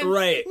oxygen.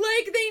 Right.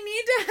 Like, they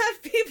need to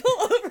have people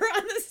over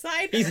on the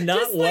side. He's not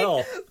just, well.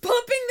 Like,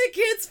 pumping the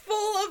kids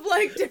full of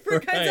like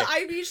different kinds of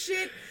IV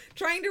shit,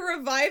 trying to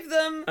revive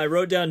them. I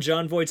wrote down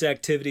Jon Voight's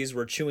activities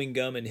were chewing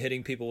gum and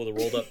hitting people with a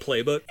rolled up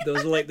playbook.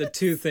 Those are like the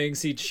 2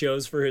 things he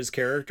chose for his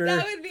character.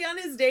 That would be on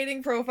his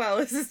dating profile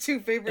as his 2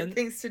 favorite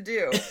things to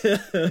do.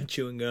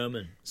 Chewing gum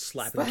and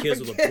slapping kids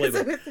with a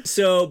playbook.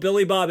 So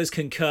Billy Bob is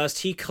concussed.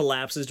 He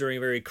collapses during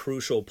a very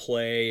crucial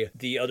play.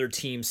 The other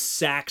team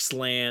sacks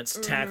Lance,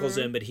 tackles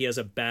him, but he has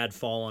a bad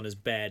fall on his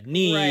bad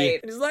knee. Right.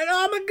 And he's like,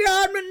 oh my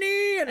God, my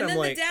knee. And I'm then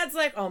like, the dad's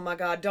like, oh my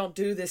God, don't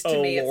do this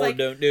to me. Oh It's Lord, like,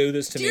 don't do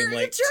this to me. I'm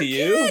like, it's your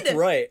to kid. you?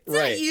 Right. Is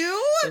that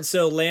you? And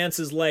so Lance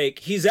is like,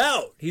 he's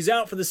out. He's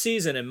out for the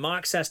season, and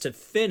Mox has to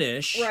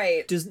finish.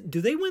 Right.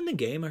 Do they win the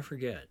game? I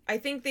forget. I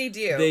think they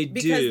do.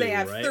 Because they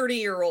have right?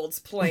 30-year-olds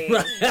playing.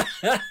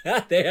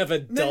 They have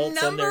adults on their team.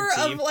 The number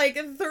of like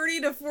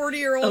 30 to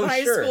 40-year-old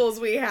high schools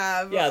we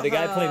have. Yeah, the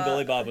guy playing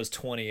Billy Bob was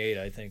 28,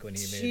 I think, when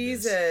he made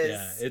this.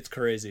 Yeah, it's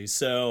crazy.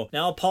 So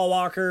now Paul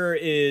Walker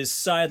is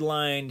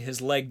sidelined.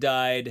 His leg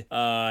died.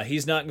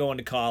 He's not going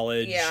to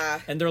college.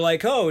 Yeah. And they're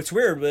like, oh, it's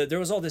weird, but there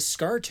was all this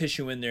scar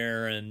tissue in there.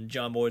 And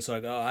Jon Voight's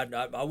like, oh,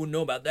 I wouldn't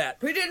know about that.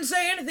 He didn't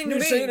say anything to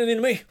me. He didn't say anything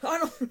to me. I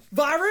don't...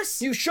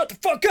 Virus? You shut the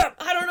fuck up.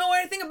 I don't know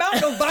anything about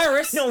no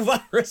virus. No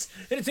virus.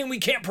 Anything we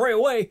can't pray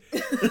away.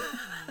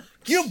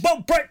 You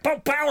won't break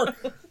power.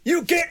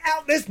 You get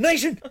out this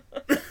nation.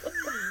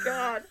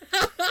 God.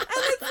 And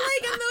it's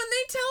like, and then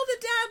they tell the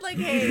dad, like,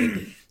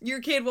 hey, your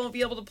kid won't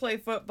be able to play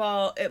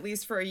football at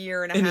least for a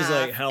year and a half. And he's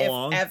like, how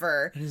long?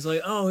 Ever. And he's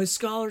like, oh, his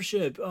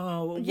scholarship.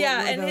 Oh,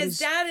 yeah, and his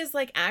dad is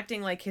like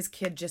acting like his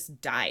kid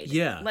just died.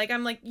 Yeah. Like,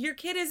 I'm like, your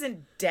kid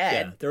isn't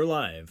dead. Yeah, they're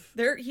alive.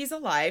 He's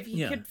alive.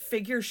 He could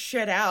figure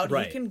shit out.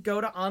 Right. He can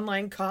go to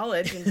online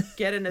college and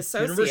get an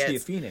associate's. University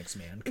of Phoenix,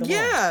 man. Come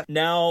on.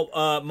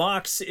 Now,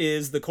 Mox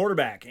is the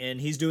quarterback,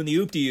 and he's doing the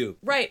oop-de-oop.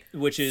 Right.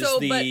 Which is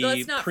the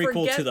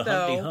prequel to the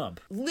Humpty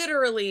Hump.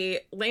 Literally,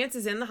 Lance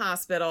is in the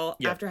hospital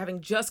after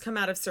having just come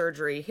out of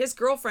surgery. His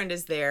girlfriend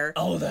is there.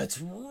 Oh,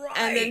 that's right.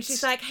 And then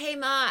she's like, hey,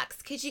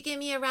 Mox, could you give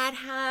me a ride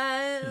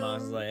home?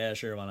 Mox is like, yeah,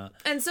 sure, why not?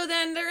 And so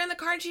then they're in the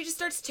car and she just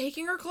starts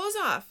taking her clothes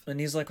off. And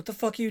he's like, what the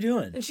fuck are you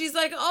doing? And she's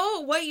like,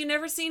 oh, what, you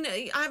never seen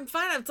it? I'm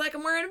fine. It's like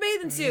I'm wearing a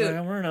bathing suit. Like,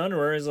 I'm wearing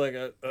underwear. He's like,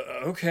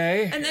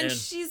 okay. And then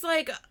he's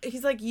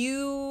like,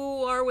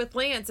 you are with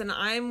Lance and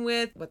I'm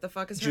with, what the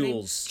fuck is her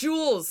name?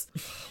 Jules.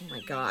 Oh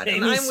my God. Amy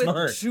and I'm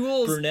Smart. with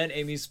Jules. Brunette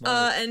Amy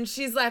Smart. And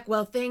she's like,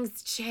 well,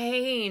 things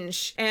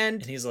change.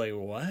 And he's like,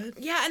 what?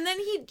 Yeah, and then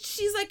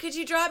she's like, could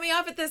you drop me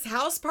off at this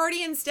house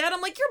party instead?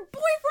 I'm like, your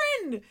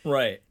boyfriend.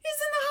 Right. He's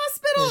in the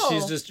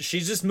hospital. And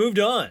she's just moved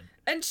on.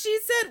 And she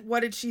said, what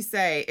did she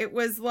say? It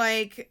was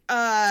like,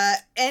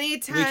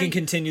 anytime. We can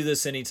continue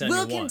this anytime you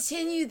want. We'll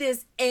continue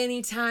this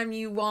anytime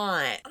you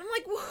want. I'm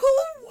like, who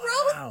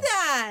wrote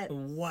that?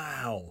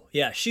 Wow.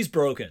 Yeah, she's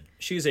broken.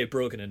 She's a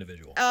broken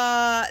individual.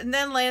 And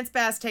then Lance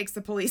Bass takes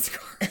the police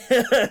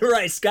car.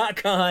 Right. Scott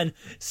Conn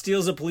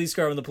steals a police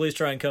car when the police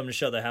try and come to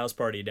shut the house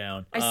party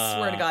down. I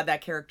swear to God,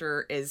 that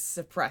character is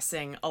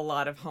suppressing a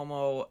lot of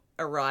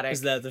homoerotic.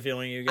 Is that the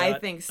feeling you got? I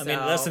think so. I mean,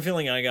 that's the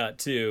feeling I got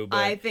too. But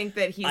I think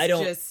that he's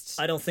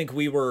I don't think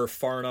we were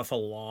far enough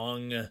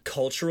along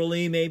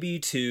culturally, maybe,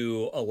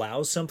 to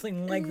allow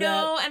something like that.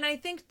 No, and I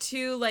think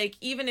too, like,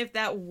 even if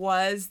that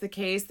was the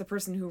case, the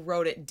person who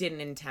wrote it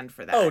didn't intend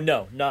for that. Oh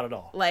no, not at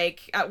all.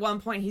 Like, at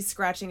one point, he's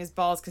scratching his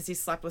balls because he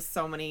slept with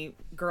so many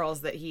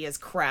girls that he has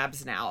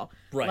crabs now.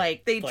 Right.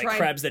 Like, they tried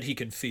crabs that he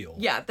can feel.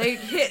 Yeah, they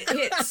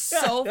hit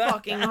so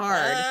fucking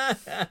hard.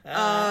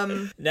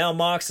 Now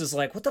Mox is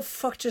like, what the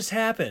fuck just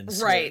happened?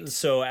 Right.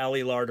 So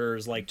Ali Larder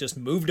is like just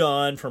moved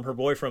on from her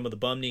boyfriend with a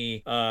bum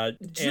knee.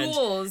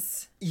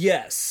 Jules.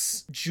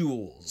 Yes,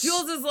 Jules.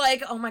 Jules is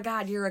like, oh my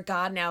God, you're a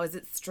god now. Is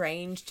it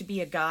strange to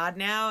be a god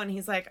now? And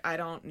he's like, I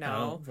don't know. I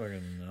don't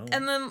fucking know.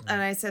 And then,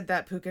 and I said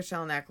that puka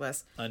shell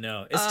necklace. I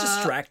know. It's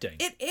distracting.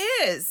 It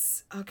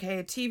is. Okay,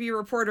 a TV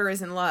reporter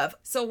is in love.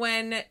 So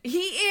when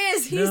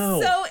he's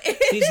No, so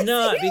he's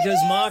not, because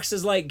Mox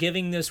is like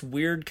giving this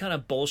weird kind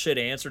of bullshit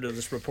answer to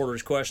this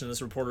reporter's question.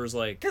 This reporter's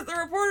like, because the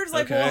reporter's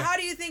like, okay. well, how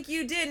do you think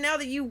you did now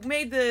that you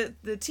made the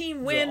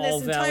team win the this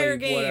All entire Valley,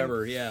 game?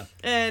 whatever, yeah.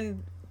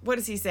 And what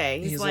does he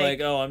say? He's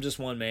like, oh, I'm just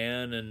one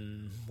man,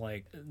 and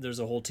like there's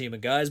a whole team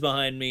of guys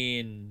behind me,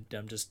 and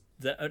I'm just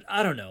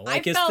I don't know.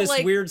 Like, it's this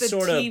like weird the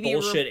sort of TV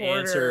bullshit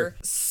answer.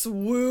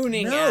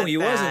 Swooning. No, at he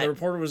that. wasn't. The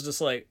reporter was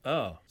just like,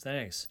 oh,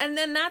 thanks. And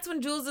then that's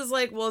when Jules is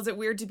like, well, is it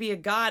weird to be a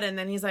god? And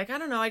then he's like, I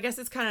don't know. I guess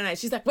it's kind of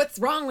nice. She's like, what's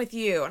wrong with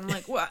you? And I'm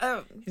like,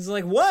 what? He's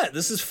like, what?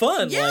 This is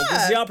fun. Yeah. Like,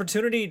 this is the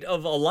opportunity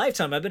of a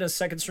lifetime. I've been a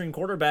second string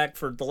quarterback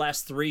for the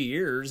last 3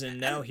 years, and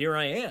now here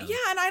I am. Yeah,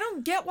 and I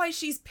don't get why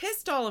she's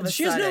pissed all of a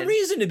She sudden. has no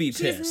reason to be pissed.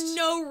 She has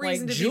no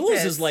reason to Jules be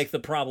pissed. is like the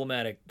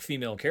problematic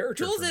female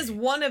character. Jules for is me.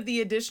 one of the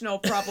additional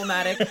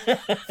problematic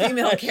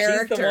female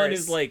characters. She's the one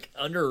who's like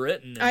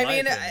underwritten. I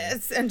mean,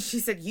 and she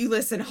said, "You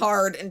listen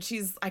hard," and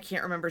I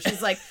can't remember.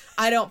 She's like,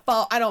 I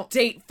don't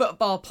date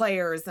football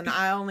players, and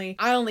I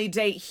only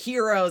date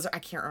heroes. I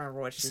can't remember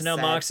what she said. So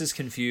now Mox is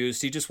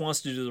confused. He just wants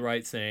to do the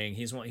right thing.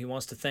 He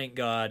wants to thank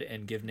God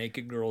and give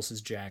naked girls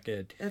his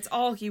jacket. That's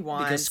all he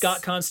wants. Because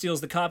Scott Conn steals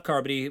the cop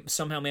car, but he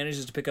somehow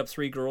manages to pick up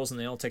 3 girls, and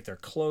they all take their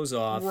clothes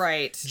off.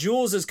 Right.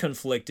 Jules is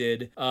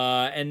conflicted,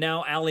 and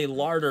now Ali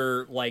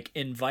Larder like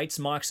invites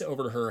Mox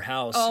over to her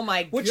house. Oh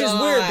my God. Which is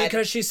weird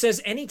because she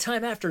says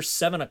anytime after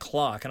 7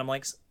 o'clock, and I'm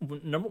like,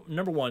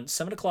 number one,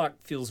 7 o'clock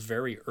feels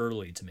very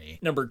early to me.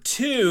 Number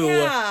 2,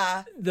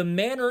 Yeah. the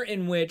manner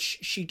in which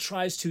she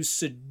tries to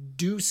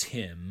seduce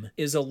him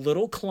is a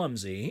little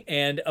clumsy,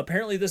 and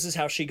apparently this is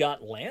how she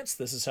got Lance.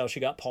 This is how she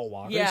got Paul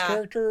Walker's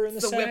character in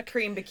the sack. whipped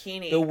cream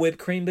bikini. The whipped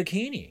cream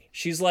bikini.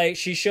 She's like,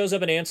 she shows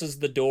up and answers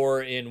the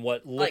door in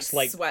what looks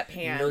like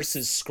sweatpants.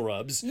 nurses'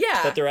 scrubs.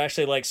 Yeah. But they're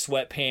actually like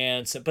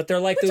sweatpants. But they're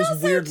like Which those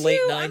also, weird too, late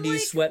I'm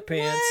 90s like,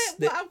 sweatpants.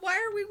 what? Why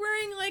are we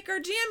wearing like our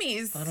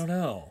jammies? I don't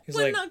know. He's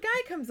When like, a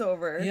guy comes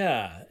over.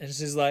 yeah. And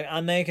she's like,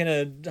 I'm making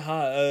a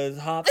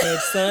hot fudge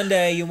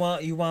sundae. You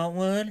want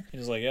one?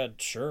 He's like, yeah,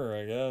 sure,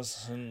 I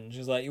guess. And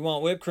she's like, you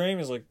want whipped cream?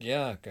 He's like,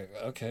 yeah,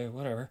 okay,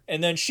 whatever.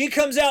 And then she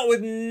comes out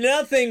with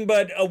nothing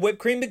but a whipped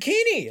cream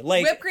bikini.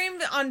 Like, whipped cream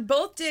on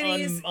both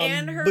ditties on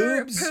and her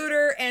boobs.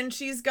 pooter, and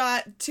she's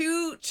got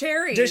 2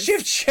 cherries. does she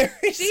have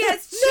cherries? She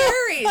has No,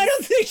 cherries. I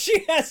don't think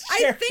she has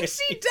cherries. I think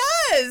she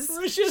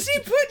does. She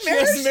put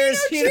has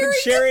maraschino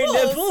cherry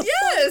nipples.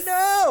 Yes.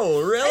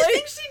 Oh, no, really? I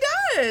think she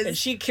does. And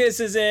she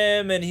kisses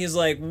him, and he's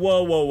like,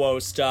 whoa,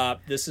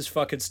 stop. This is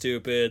fucking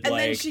stupid. And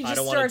like, then she just I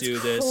don't want to do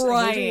this.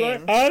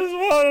 crying. I just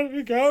want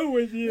to go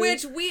with you.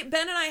 Which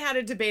Ben and I had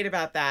a debate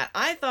about that.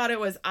 I thought it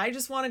was, I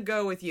just want to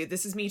go with you.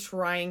 This is me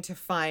trying to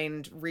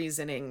find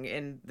reasoning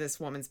in this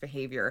woman's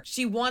behavior.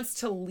 She wants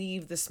to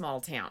leave the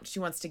small town. She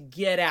wants to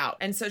get out.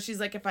 And so she's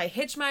like, if I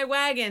hitch my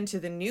wagon to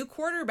the new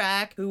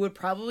quarterback who would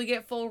probably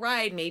get full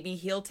ride, maybe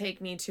he'll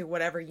take me to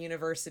whatever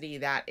university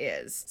that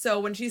is. So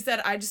when she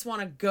said, I just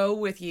want to go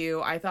with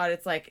you, I thought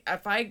it's like,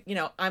 if I'm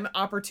an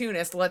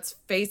opportunist, let's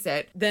face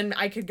it, then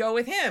I could go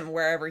with him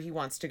wherever he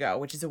wants to go,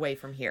 which is away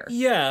from here.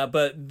 Yeah,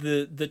 but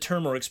the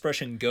term or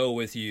expression "go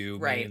with you"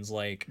 means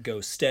like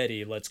go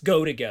steady. Let's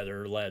go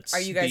together. Let's.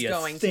 Are you guys be a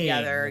going thing.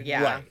 together?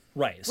 Yeah.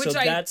 Right. Which So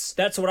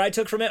that's what I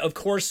took from it. Of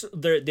course,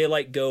 they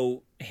like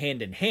go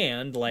hand in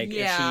hand. Like,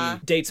 Yeah. if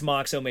she dates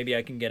Moxo, maybe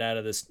I can get out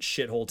of this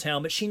shithole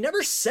town. But she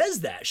never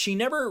says that. She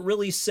never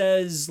really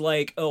says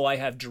like, oh, I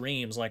have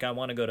dreams. Like, I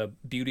want to go to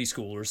beauty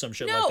school or some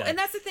shit like that. No, and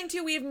that's the thing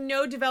too. We have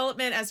no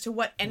development as to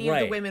what any of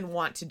the Right. women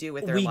want to do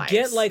with their We lives.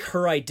 get like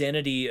her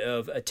identity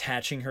of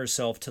attaching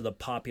herself to the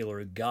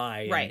popular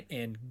guy Right.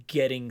 and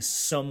getting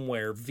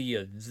somewhere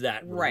via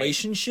that Right.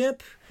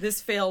 relationship.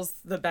 This fails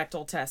the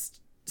Bechdel test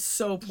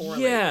so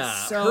poorly. Yeah,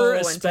 so her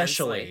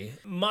especially. intensely.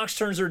 Mox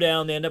turns her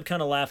down. They end up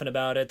kind of laughing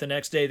about it. The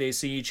next day they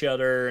see each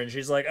other, and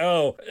she's like,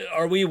 "Oh,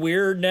 are we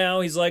weird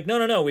now?" He's like,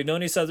 "No. We've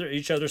known each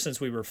other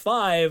since we were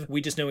 5.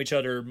 We just know each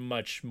other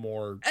much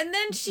more. And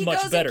then she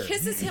much goes better." and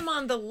kisses him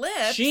on the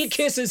lips. She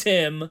kisses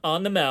him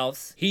on the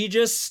mouth. He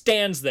just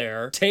stands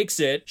there, takes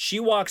it. She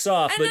walks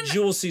off, And but then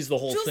Jules sees the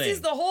whole Jules thing.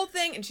 sees the whole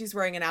thing, and she's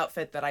wearing an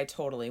outfit that I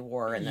totally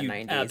wore in the You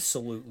 90s.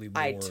 absolutely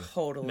wore. I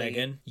totally...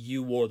 Megan,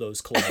 you wore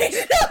those clothes.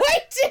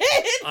 I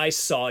did! I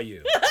saw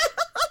you.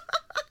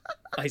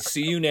 I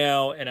see you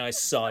now, and I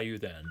saw you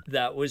then.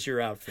 That was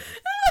your outfit.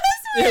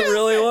 It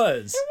really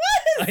was. It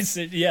was. I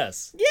said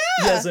yes. Yeah.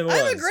 Yes, it was.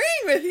 I'm agreeing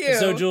with you.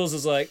 So Jules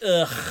is like,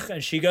 ugh,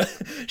 and she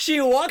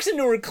walks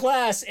into her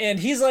class, and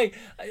he's like,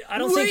 I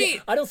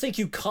don't think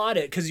you caught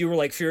it because you were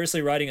like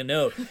furiously writing a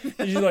note.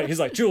 And he's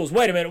like, Jules,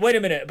 wait a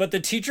minute. But the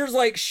teacher's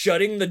like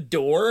shutting the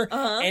door,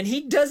 and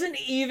he doesn't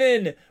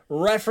even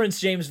reference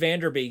James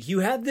Van Der Beek. You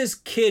have this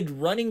kid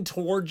running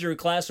towards your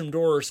classroom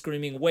door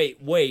screaming,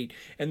 wait,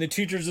 and the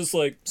teacher's just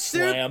like,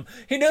 slam.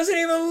 He doesn't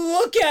even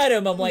look at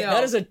him. I'm like,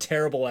 that is a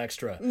terrible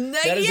extra.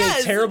 That is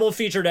a terrible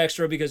featured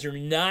extra because you're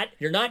not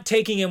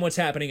taking in what's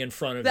happening in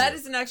front of you. That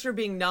is an extra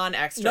being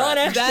non-extra.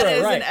 Non-extra, that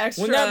is right. an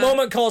extra. When that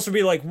moment calls for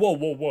be like,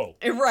 whoa.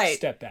 Right.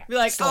 Step back. Be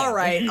like, Slam. all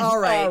right. All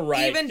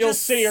right. Even You'll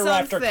just see her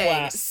after something,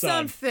 class, son.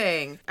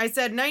 Something. I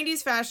said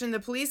 90s fashion. The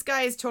police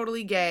guy is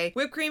totally gay.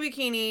 Whipped cream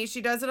bikini.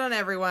 She does it on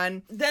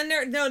everyone. Then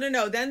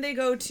no. Then they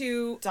go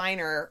to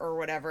diner or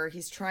whatever.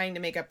 He's trying to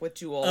make up with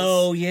Jules.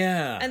 Oh,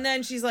 yeah. And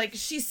then she's like,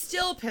 she's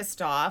still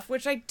pissed off,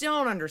 which I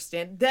don't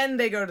understand. Then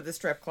they go to the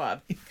strip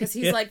club because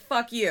he's like,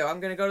 fuck you. I'm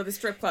going to go to the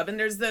strip club. And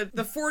there's the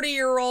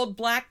 40-year-old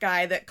black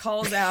guy that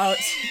calls out,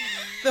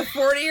 the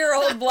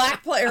 40-year-old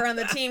black player on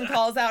the team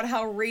calls out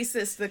how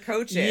racist the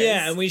coach is.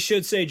 Yeah, and we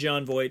should say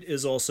Jon Voight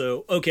is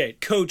also, okay,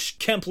 Coach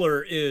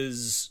Kempler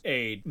is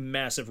a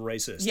massive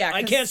racist. Yeah,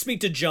 I can't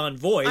speak to Jon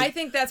Voight. I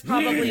think that's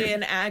probably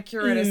an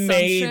accurate assumption.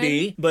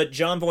 Maybe, but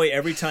Jon Voight,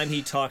 every time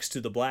he talks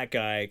to the black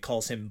guy,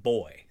 calls him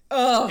boy.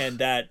 Ugh. And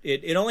that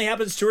it only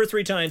happens 2 or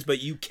 3 times, but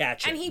you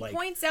catch it. And he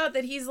points out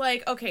that he's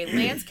like, okay,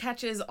 Lance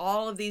catches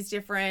all of these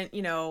different,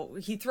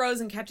 he throws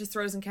and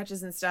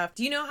catches and stuff.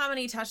 Do you know how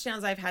many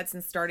touchdowns I've had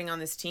since starting on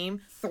this team?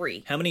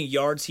 3. How many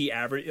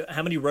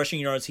rushing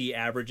yards he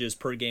averages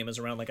per game is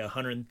around like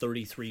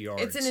 133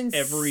 yards. It's an insane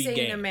every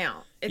game.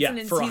 amount.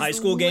 For a high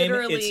school game,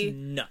 it's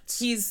nuts.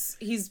 He's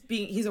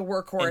a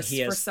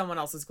workhorse for someone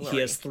else's glory. He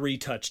has 3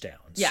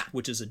 touchdowns,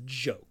 which is a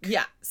joke.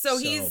 Yeah. So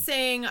he's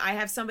saying, I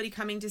have somebody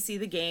coming to see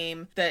the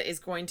game that is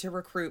going to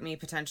recruit me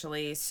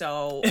potentially.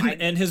 So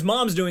and his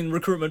mom's doing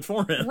recruitment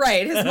for him.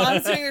 Right. His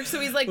mom's doing it. So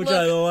he's like, which look,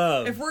 I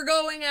love. If we're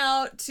going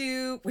out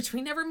to, which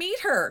we never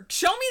meet her,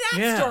 show me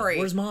that story.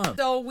 Where's mom?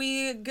 So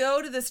we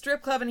go to the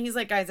strip club and he's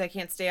like, guys, I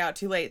can't stay out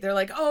too late. They're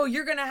like, oh,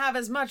 you're going to have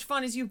as much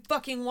fun as you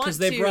fucking want to. Because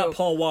they brought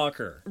Paul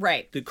Walker.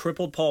 Right. The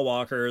crippled Paul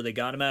Walker. They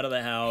got him out of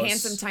the house.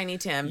 Handsome Tiny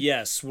Tim.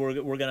 Yes. We're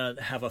going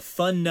to have a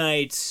fun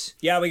night.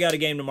 Yeah, we got a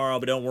game tomorrow,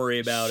 but don't worry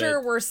about it.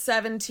 Sure, we're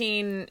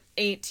 17,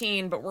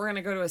 18, but we're going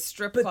to go to a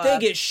strip club. But they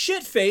get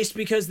shit-faced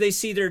because they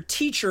see their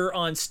teacher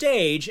on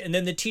stage, and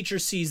then the teacher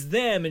sees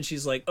them, and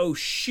she's like, oh,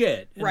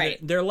 shit. And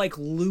they're like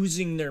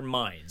losing their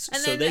minds.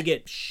 And so they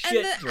get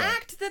shit And the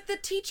act that the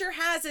teacher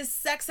has is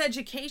sex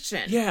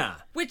education. Yeah.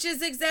 Which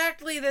is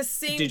exactly the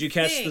same thing. Did you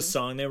catch the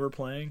song they were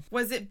playing?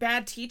 Was it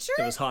Bad Teacher?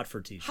 It was Hot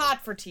for Teacher.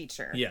 Hot for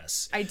Teacher.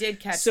 Yes. I did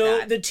catch that.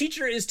 So the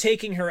teacher is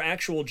taking her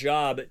actual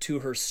job to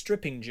her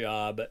stripping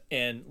job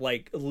and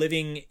like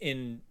living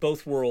in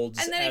both worlds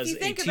as a teacher. And then if you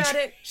think about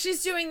it,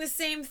 she's doing the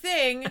same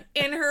thing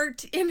in her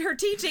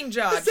teaching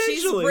job.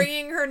 She's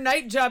bringing her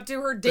night job to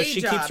her day but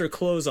she job. keeps her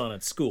clothes on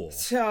at school,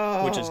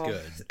 which is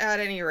good. At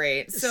any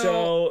rate.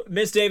 So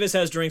Miss Davis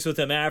has drinks with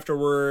them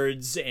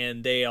afterwards,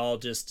 and they all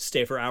just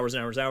stay for hours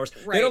and hours and hours.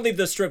 Right. They don't leave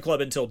the strip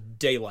club until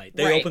daylight.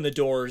 They open the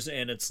doors,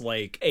 and it's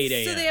like 8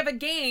 a.m. So they have a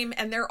game,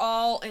 and they're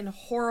all in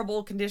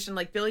horrible condition.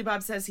 Like Billy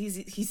Bob says,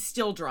 he's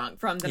still drunk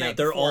from the night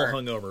they're before.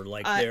 all hungover.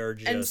 Like they're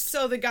just... And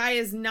so the guy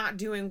is not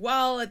doing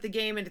well at the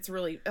game, and it's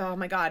really, oh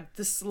my God,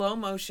 the slow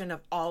motion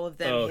of all of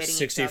them hitting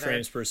 60 each other.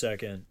 frames per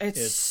second.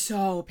 It's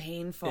so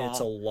painful. It's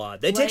a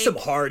lot. They take some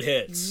hard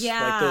hits.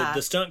 Yeah. Like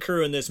the stunt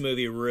crew in this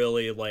movie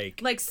really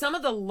like some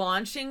of the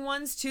launching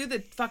ones too, the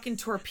fucking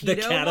torpedo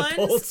the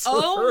catapults. ones.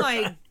 Oh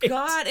my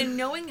God. And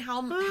knowing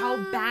how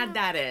bad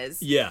that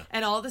is. Yeah.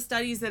 And all the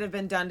studies that have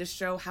been done to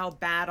show how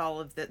bad all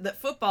of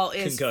that football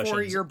is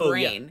for your Oh,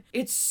 brain.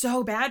 yeah. It's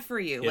so bad for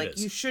you.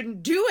 You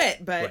shouldn't do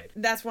it. But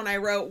that's when I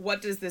wrote,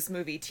 what does this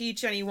movie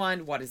teach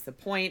anyone? What is the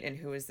point? And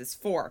who is this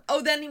for?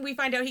 Oh, then we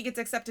find out he gets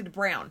accepted to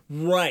Brown.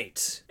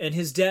 Right. And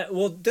his dad,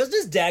 well, doesn't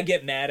his dad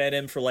get mad at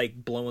him for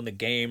like blowing the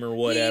game or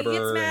whatever? He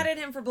gets mad at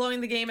him for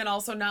blowing the game and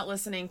also not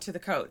listening to the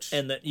coach.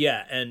 And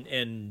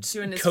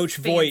and Coach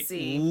Voight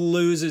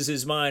loses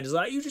his mind. He's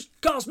like, you just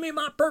cost me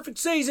my perfect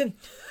season.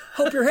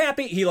 Hope you're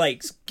happy.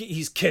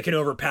 He's kicking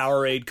over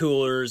Powerade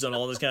coolers and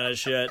all this kind of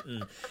shit.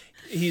 And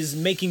he's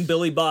making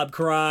Billy Bob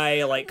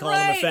cry, like calling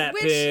him a fat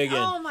pig. And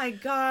oh my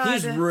God.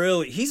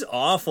 He's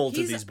awful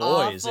to these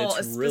boys. Awful,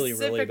 it's really,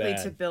 really bad.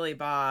 Specifically to Billy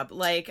Bob.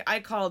 Like, I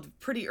called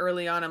pretty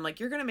early on, I'm like,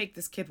 you're going to make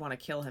this kid want to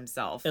kill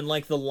himself. And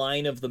like the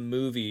line of the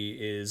movie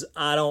is,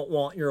 I don't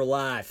want your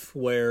life,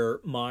 where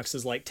Mox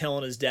is like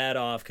telling his dad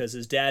off because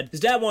his dad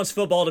wants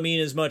football to mean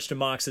as much to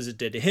Mox as it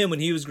did to him when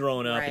he was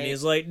growing up. Right. And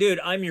he's like, dude,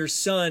 I'm your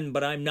son,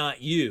 but I'm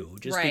not you.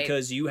 Just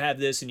because you have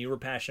this and you were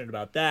passionate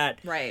about that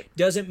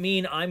doesn't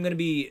mean I'm going to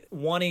be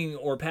wanting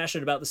or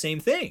passionate about the same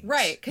thing.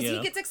 Right, because he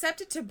gets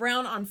accepted to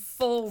Brown on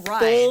full ride.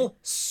 Full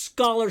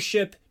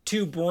scholarship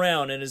to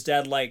Brown, and his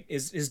dad's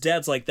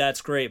like,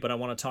 that's great, but I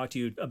want to talk to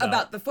you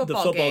about the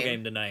football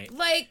game tonight.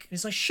 Like,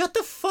 he's like, shut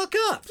the fuck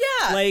up.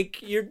 Yeah.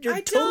 Like, you're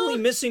totally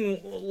missing,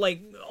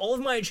 like, all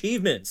of my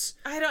achievements.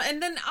 I don't,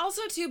 and then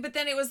also too, but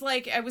then it was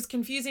like, I was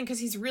confusing because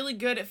he's really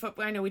good at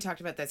football. I know we talked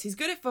about this. He's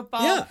good at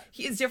football. Yeah.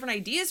 He has different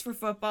ideas for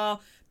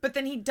football, but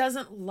then he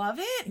doesn't love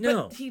it.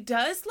 No. But he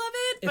does love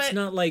it. But it's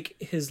not like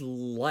his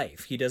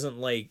life. He doesn't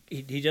like,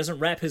 he doesn't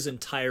wrap his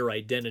entire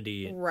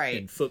identity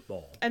in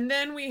football. And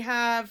then we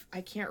have,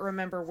 I can't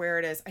remember where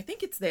it is. I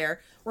think it's there,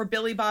 where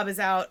Billy Bob is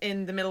out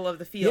in the middle of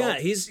the field. Yeah,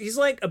 he's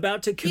like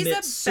about to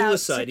commit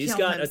suicide. He's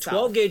got a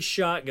 12-gauge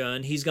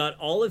shotgun. He's got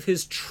all of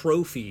his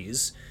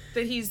trophies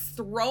that he's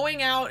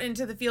throwing out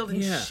into the field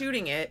and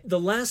shooting it. The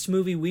last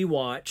movie we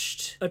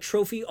watched, a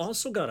trophy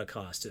also got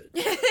accosted.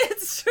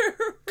 It's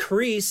true.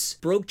 Kreese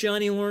broke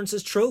Johnny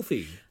Lawrence's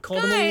trophy.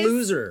 Called him a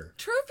loser.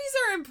 Trophies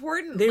are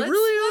important. They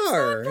really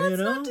are. Let's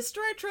not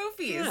destroy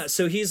trophies. Yeah,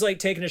 so he's like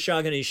taking a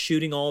shotgun. He's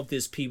shooting all of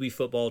his Pee Wee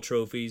football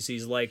trophies.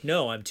 He's like,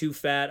 no, I'm too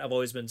fat. I've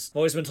always been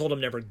told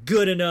I'm never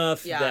good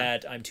enough. Yeah.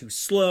 That I'm too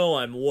slow.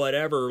 I'm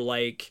whatever.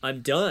 Like,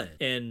 I'm done.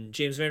 And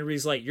James Van Der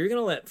Beek's like, you're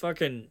gonna let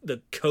fucking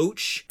the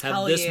coach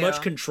have this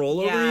much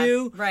control over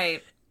you?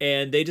 Right.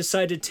 And they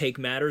decide to take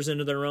matters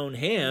into their own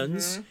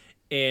hands. Mm-hmm.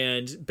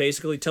 And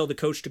basically tell the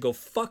coach to go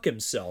fuck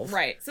himself.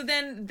 Right. So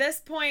then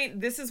this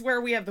is where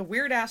we have the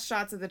weird ass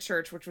shots of the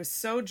church, which was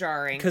so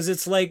jarring. Because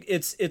it's like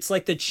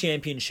the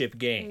championship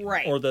game.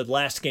 Right. Or the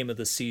last game of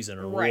the season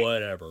or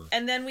whatever.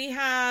 And then we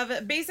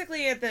have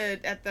basically at the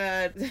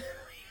the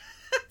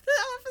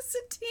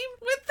opposite team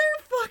with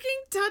their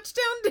fucking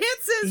touchdown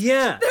dances.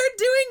 Yeah. They're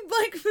doing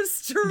like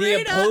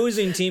straight The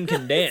opposing team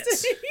can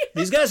dance.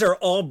 These guys are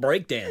all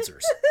break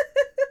dancers.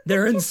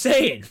 They're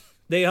insane.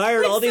 They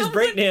hired all these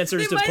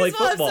breakdancers to play football. They might as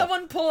well have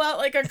someone pull out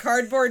like a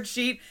cardboard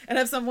sheet and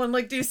have someone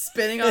like do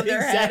spinning on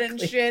their head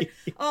and shit.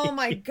 Oh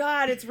my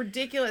God, it's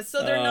ridiculous.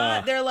 So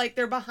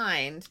they're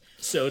behind.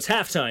 So it's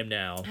halftime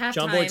now.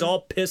 John Boyd's all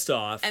pissed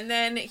off. And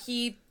then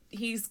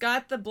he's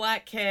got the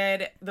black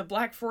kid, the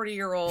black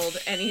 40-year-old,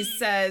 and he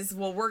says,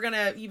 well, we're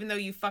gonna, even though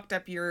you fucked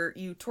up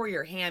you tore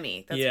your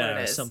hammy. That's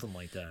what it is. Something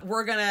like that.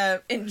 We're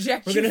gonna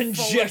inject you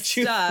full of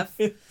stuff.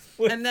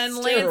 And then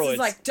steroids. Lance is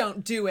like,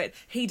 don't do it.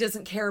 He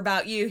doesn't care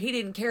about you. He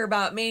didn't care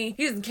about me.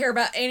 He doesn't care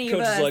about any of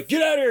us. Coach is like,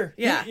 get out of here.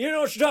 Yeah. You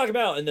know what you're talking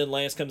about. And then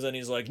Lance comes in and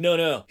he's like,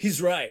 no,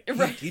 he's right.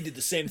 He did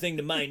the same thing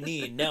to my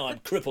knee and now I'm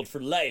crippled for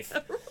life.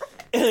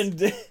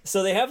 And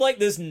so they have like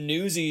this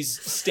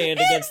Newsies stand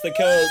against the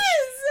coach.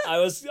 I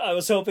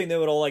was hoping they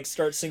would all like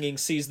start singing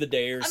 "Seize the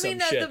Day" or some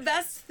shit. The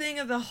best thing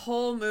of the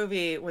whole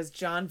movie was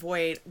Jon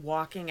Voight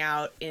walking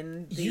out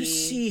in the. You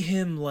see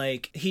him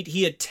like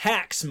he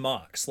attacks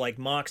Mox. Like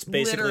Mox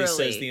basically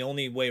says the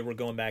only way we're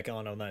going back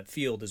on that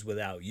field is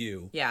without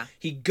you. Yeah.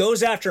 He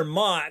goes after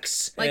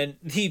Mox and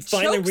he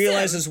finally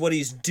realizes what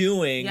he's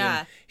doing. Yeah.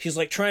 And he's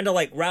like trying to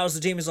like rouse the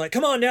team. He's like,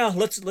 "Come on now,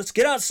 let's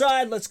get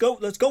outside. Let's go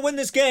win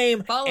this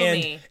game." Follow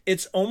me.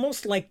 It's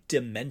almost like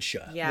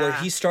dementia, where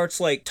he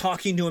starts like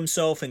talking to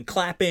himself and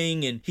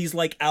clapping, and he's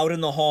like out in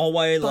the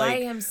hallway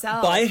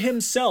by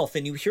himself,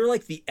 and you hear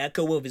like the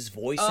echo of his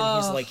voice,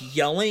 and he's like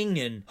yelling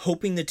and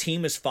hoping the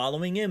team is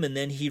following him, and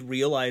then he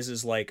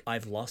realizes like,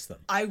 I've lost them.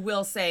 I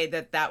will say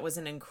that was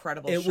an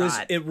incredible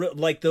shot.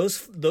 Like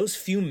those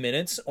few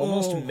minutes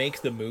almost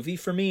make the movie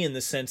for me, in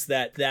the sense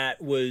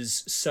that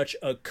was such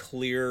a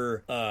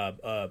clear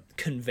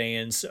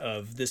conveyance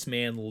of this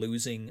man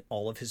losing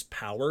all of his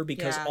power,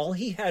 because all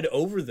he had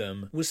over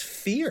them was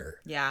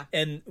fear. Yeah.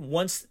 And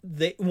once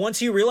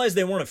he realized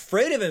they weren't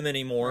afraid of him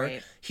anymore,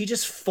 he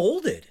just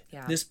folded.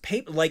 Yeah. This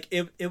paper, like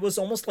it was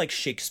almost like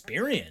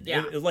Shakespearean.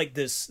 Yeah. It like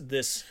this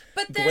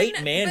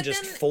great man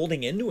just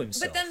folding into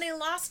himself. But then they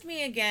lost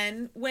me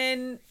again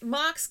when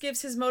Mox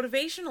gives his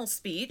motivational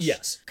speech.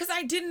 Yes. Because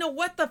I didn't know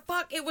what the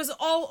fuck. It was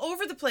all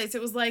over the place.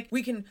 It was like,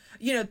 we can,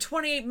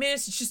 28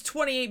 minutes. It's just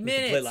 28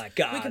 minutes. We can play like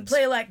gods. We can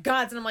play like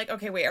gods. And I'm like,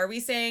 okay, wait, are we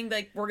saying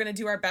like we're going to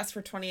do our best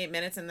for 28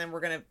 minutes and then we're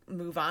going to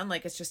move on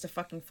like it's just a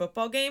fucking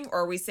football game?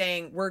 Or are we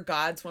saying we're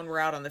gods when we're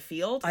out on the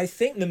field? I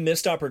think the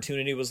missed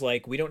opportunity was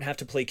like, we don't have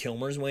to play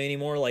Kilmer's way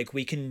anymore. Like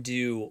we can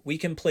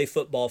play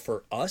football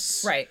for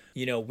us. Right.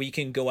 we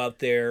can go out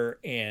there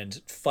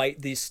and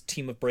fight this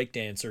team of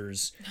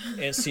breakdancers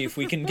and see if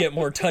we can get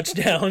more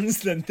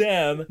touchdowns than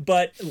them.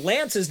 But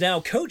Lance is now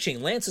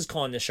coaching. Lance is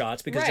calling the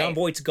shots because Jon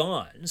Voight's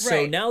gone.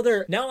 So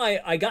now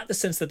I got the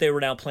sense that they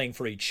were now playing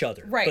for each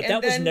other. Right. But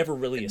that was never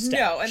really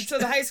established. No, and so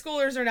the high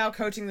schoolers are now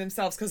coaching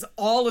themselves because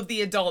all of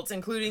the adults,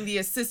 including the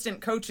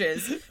assistant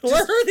coaches,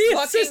 where are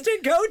the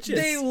assistant coaches?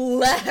 They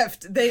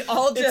left. They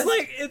all just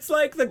it's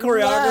like the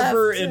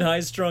choreographer in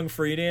High Strung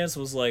Free Dance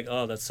was like,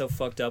 "Oh, that's so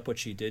fucked up what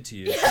she did to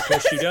you. She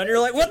pushed you down." You're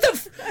like, "What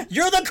the?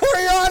 You're the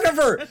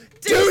choreographer.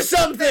 Do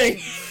something."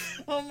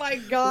 Oh my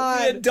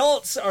God. The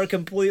adults are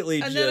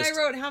completely And then I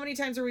wrote, how many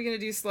times are we going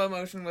to do slow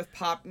motion with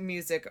pop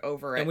music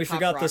over it? And we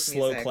forgot the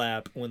slow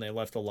clap when they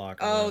left the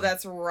locker room. Oh,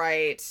 that's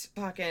right.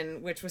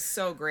 Fucking, which was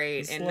so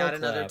great and not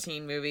another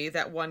teen movie.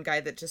 That one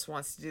guy that just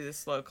wants to do the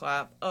slow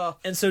clap. Oh.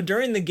 And so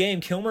during the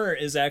game, Kilmer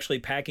is actually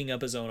packing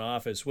up his own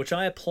office, which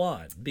I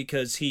applaud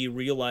because he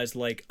realized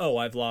like, oh,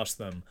 I've lost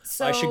them.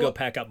 So I should go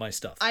pack up my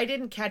stuff. I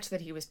didn't catch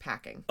that he was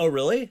packing. Oh,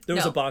 really? There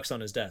was a box on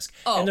his desk.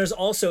 Oh. And there's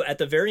also, at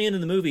the very end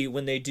of the movie,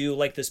 when they do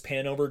like this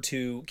pan over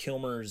to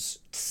Kilmer's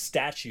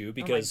statue,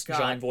 because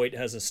Jon Voight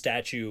has a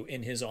statue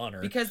in his honor.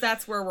 Because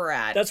that's where we're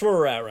at. That's where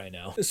we're at right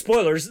now.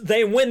 Spoilers,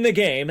 they win the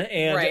game,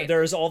 and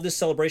there's all this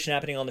celebration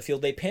happening on the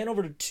field. They pan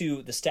over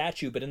to the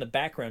statue, but in the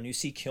background, you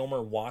see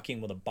Kilmer walking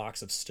with a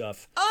box of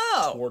stuff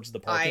towards the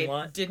parking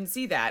lot. I didn't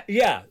see that.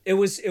 Yeah, it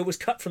was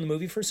cut from the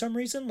movie for some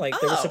reason. Like,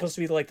 there was supposed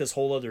to be like this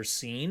whole other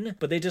scene,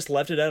 but they just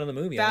left it out of the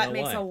movie. That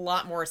makes a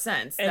lot more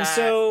sense. And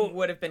that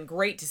would have been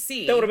great to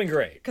see. That would have been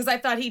great. Because I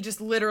thought he just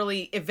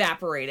literally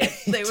evaporated.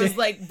 It was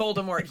like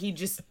Voldemort. He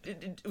just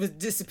was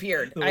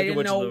disappeared. I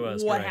didn't know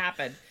what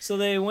happened. So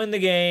they win the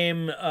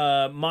game.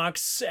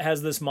 Mox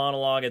has this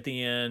monologue at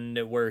the end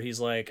where he's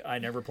like, I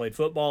never played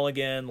football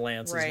again.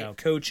 Lance is now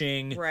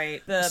coaching.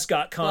 Right.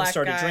 Scott Conn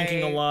started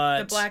drinking a lot.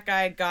 The black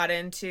guy got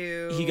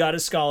into... He got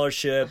his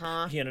scholarship.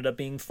 He ended up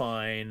being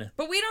fine.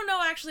 But we don't know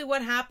actually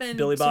what happened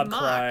Billy Bob to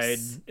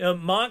Mox. cried.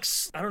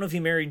 Mox, I don't know if he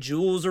married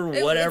Jules or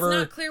whatever.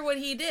 It's not clear what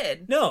he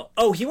did. No.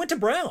 Oh, he went to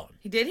Brown.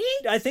 Did he?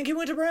 I think he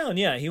went to Brown.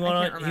 Yeah, he went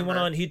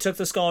on. He took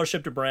the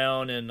scholarship to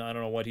Brown, and I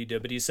don't know what he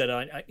did, but he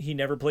said he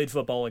never played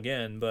football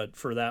again. But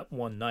for that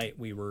one night,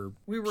 we were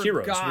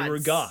heroes. Gods, we were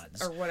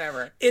gods, or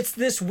whatever. It's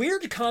this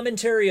weird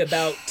commentary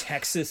about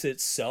Texas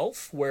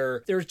itself,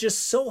 where they're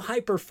just so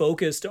hyper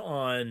focused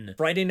on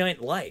Friday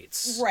Night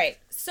Lights. Right.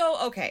 So,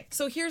 okay.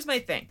 So here's my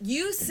thing.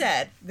 You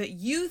said that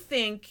you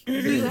think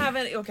you have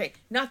an... Okay,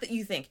 not that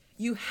you think.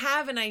 You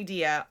have an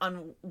idea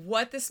on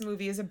what this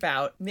movie is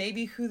about,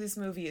 maybe who this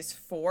movie is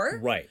for.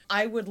 Right.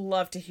 I would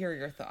love to hear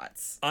your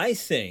thoughts. I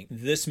think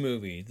this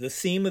movie, the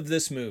theme of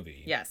this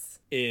movie... Yes.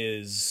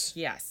 ...is...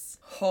 Yes.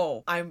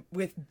 Oh, I'm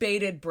with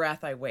bated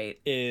breath. I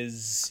wait.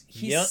 He's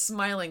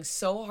smiling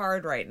so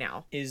hard right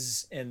now.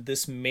 And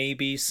this may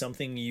be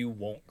something you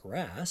won't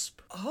grasp.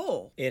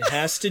 Oh. It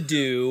has to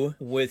do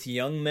with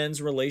young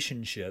men's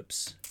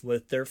relationships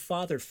with their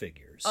father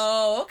figures.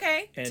 Oh,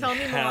 okay. And tell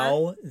me more.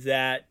 How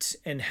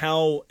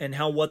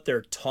what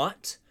they're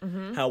taught,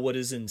 how what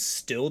is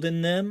instilled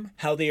in them,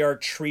 how they are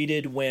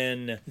treated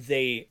when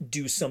they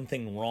do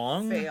something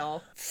wrong,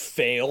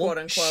 fail, quote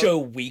unquote, show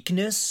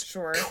weakness,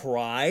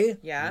 cry,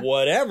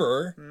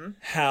 whatever.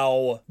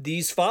 How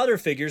these father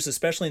figures,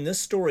 especially in this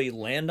story,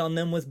 land on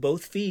them with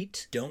both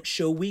feet. Don't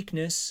show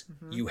weakness.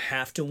 You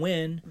have to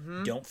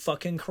win. Don't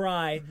fucking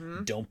cry.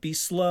 Don't be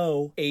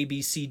slow. A,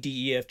 B, C,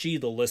 D, E, F, G.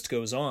 The list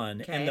goes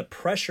on. And the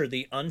pressure,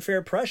 the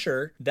unfair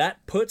pressure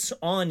that puts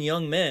on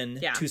young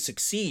men to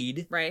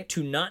succeed,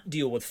 to not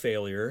deal with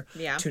failure,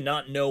 to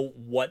not know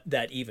what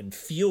that even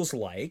feels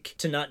like,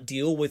 to not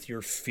deal with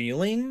your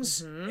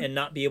feelings and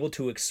not be able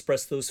to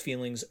express those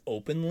feelings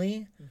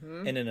openly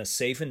and in a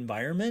safe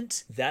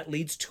environment, that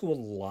leads to a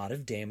lot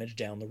of damage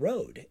down the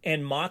road.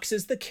 And Mox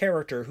is the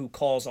character who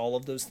calls all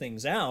of those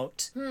things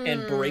out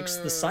and breaks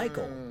the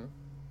cycle.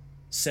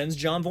 Sends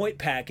Jon Voight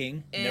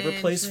packing, never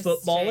plays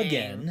football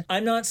again.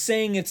 I'm not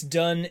saying it's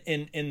done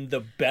in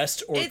the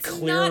best or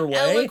clear way. It's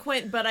not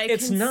eloquent, but I can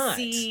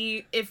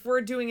see, if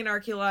we're doing an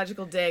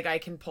archaeological dig, I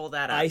can pull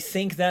that up. I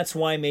think that's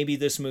why maybe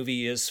this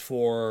movie is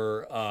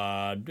for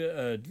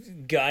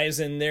guys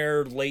in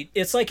their late...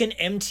 It's like an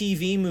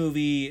MTV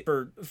movie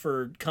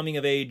for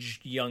coming-of-age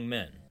young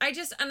men.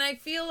 I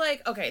feel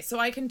like, okay, so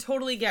I can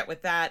totally get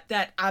with that.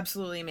 That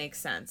absolutely makes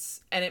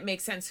sense. And it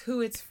makes sense who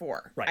it's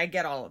for. Right. I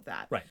get all of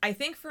that. Right. I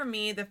think for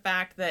me, the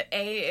fact that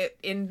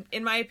in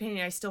my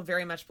opinion, I still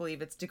very much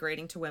believe it's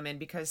degrading to women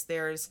because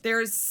there's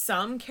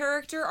some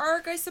character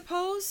arc, I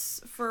suppose,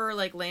 for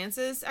like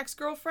Lance's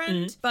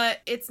ex-girlfriend,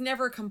 but it's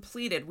never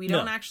completed. We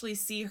don't actually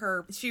see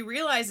her. She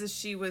realizes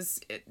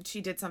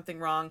she did something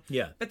wrong.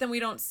 Yeah. But then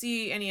we don't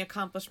see any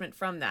accomplishment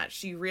from that.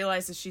 She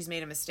realizes she's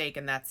made a mistake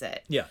and that's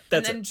it. Yeah.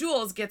 And then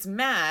Jules gets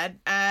mad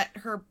at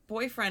her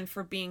boyfriend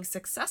for being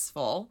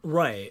successful.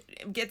 Right.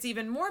 Gets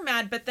even more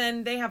mad, but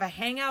then they have a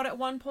hangout at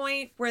one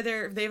point where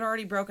they've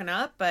already broken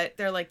up, but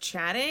they're like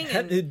chatting.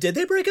 And, did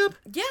they break up?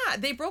 Yeah,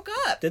 they broke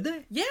up. Did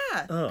they? Yeah,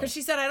 because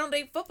she said, I don't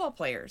date football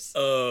players.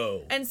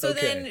 Oh. And so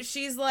then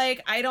she's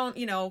like, I don't,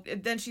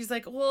 then she's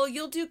like, well,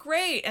 you'll do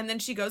great. And then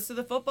she goes to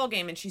the football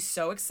game and she's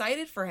so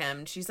excited for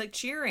him. She's like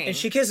cheering. And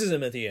she kisses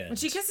him at the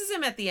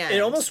end.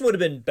 It almost would have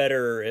been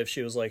better if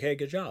she was like, hey,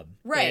 good job.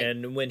 Right.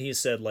 And when he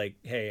said like,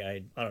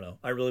 hey, I don't know,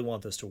 I really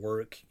want this to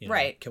work.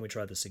 Right. Can we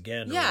try this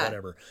again or Yeah.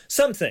 whatever?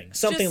 Something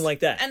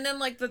like that. And then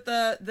like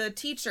the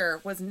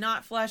teacher was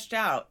not fleshed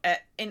out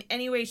in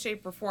any way,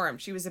 shape, or form.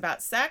 She was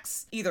about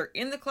sex, either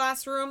in the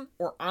classroom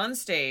or on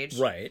stage.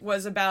 Right.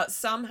 Was about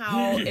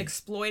somehow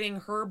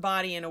exploiting her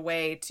body in a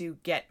way to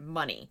get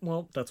money.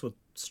 Well, that's what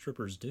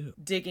strippers do.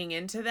 Digging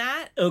into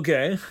that.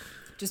 Okay.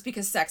 Just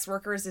because sex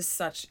workers is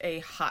such a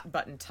hot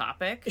button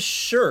topic.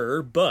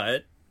 Sure,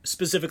 but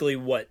specifically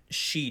what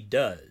she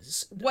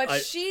does.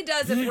 She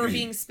does, if we're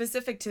being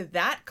specific to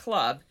that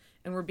club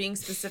and we're being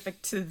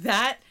specific to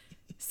that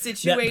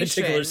situation. That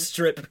particular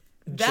strip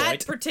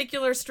joint.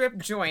 Particular strip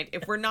joint.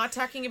 If we're not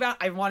talking about,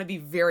 I want to be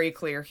very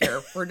clear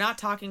here. We're not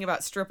talking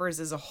about strippers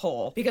as a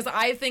whole, because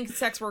I think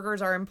sex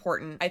workers are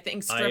important. I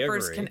think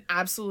strippers can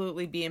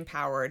absolutely be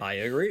empowered. I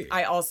agree.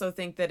 I also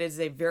think that it is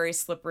a very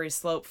slippery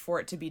slope for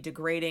it to be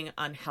degrading,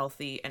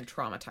 unhealthy, and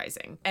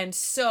traumatizing. And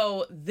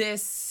so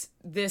this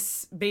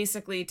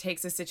basically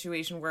takes a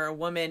situation where a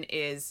woman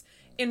is,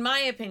 in my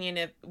opinion,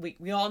 if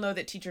we all know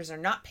that teachers are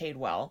not paid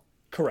well.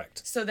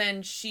 Correct. So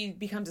then she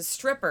becomes a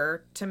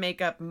stripper to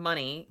make up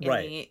money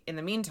in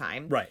the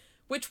meantime. Right.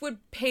 Which would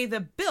pay the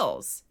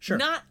bills. Sure.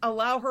 Not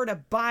allow her to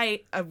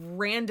buy a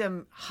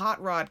random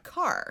hot rod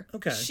car.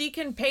 Okay. She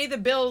can pay the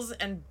bills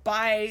and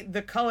buy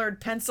the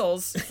colored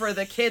pencils for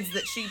the kids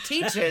that she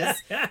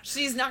teaches.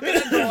 She's not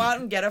going to go out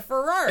and get a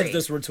Ferrari. If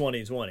this were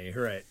 2020,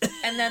 right.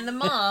 And then the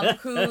mom,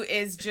 who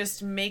is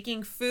just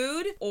making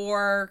food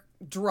or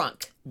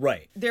drunk.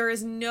 Right. There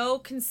is no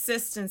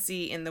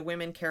consistency in the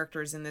women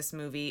characters in this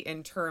movie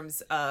in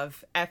terms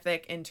of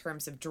ethic, in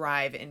terms of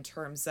drive, in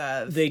terms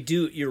of...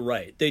 You're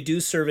right. They do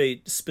serve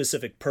a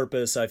specific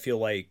purpose. I feel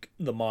like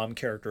the mom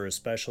character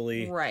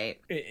especially. Right.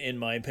 In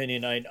my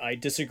opinion, I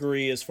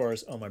disagree as far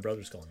as... Oh, my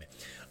brother's calling me.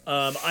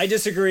 I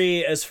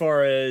disagree as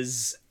far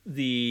as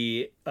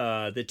the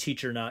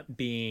teacher not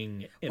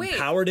being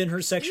empowered in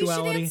her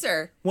sexuality. You should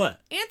answer. What?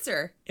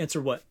 Answer.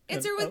 Answer what?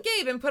 Answer with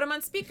Gabe and put him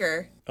on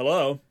speaker.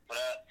 Hello.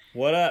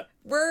 What up?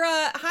 We're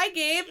hi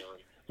Gabe.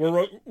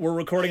 We're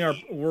recording our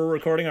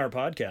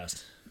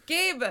podcast.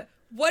 Gabe,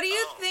 what do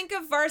you think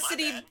of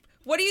Varsity?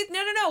 What do you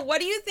What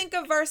do you think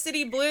of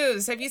Varsity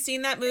Blues? Have you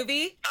seen that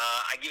movie?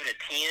 I give it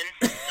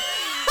a 10.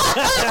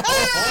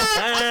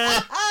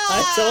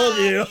 I told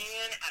you.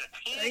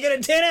 I get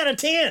a 10 out of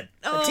 10.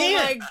 Oh 10.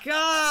 my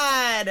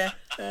god.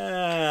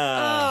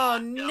 Oh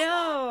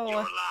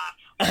no.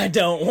 I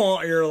don't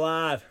want your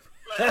life.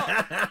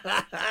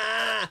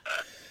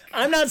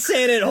 I'm not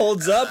saying it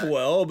holds up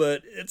well,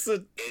 but it's so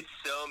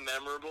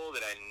memorable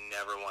that I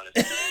never want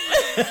to see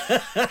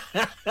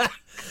it.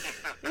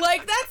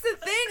 Like, that's the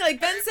thing.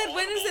 Like, Ben said,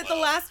 when is it the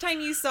last time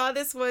you saw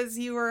this was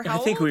you were how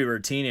I think old? we were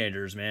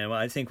teenagers, man.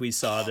 I think we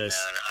saw this.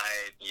 Man,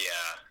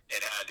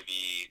 it had to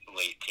be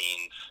late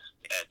teens.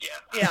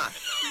 Yeah.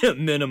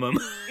 Minimum.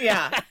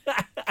 Yeah.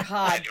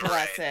 God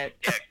bless it.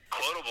 Yeah,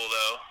 quotable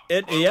though.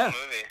 Movie.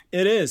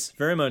 It is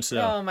very much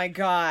so. Oh my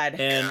god.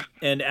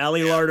 And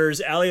Allie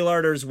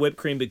Larder's whipped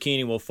cream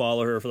bikini will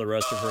follow her for the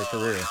rest of her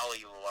career.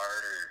 Allie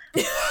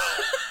Larder.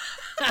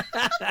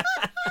 Wow.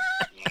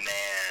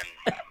 Man,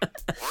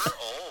 we're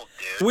old,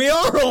 dude. We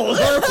are old,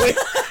 aren't we?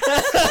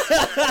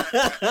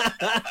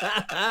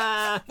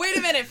 Wait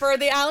a minute. For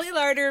the Allie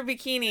Larder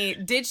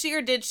bikini, did she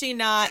or did she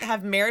not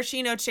have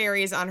maraschino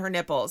cherries on her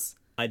nipples?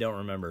 I don't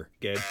remember,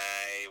 Gabe.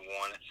 I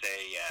want to say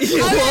yes.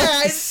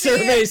 Okay,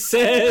 Survey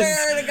says.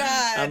 Swear to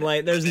God. I'm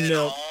like, there's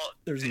no.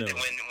 When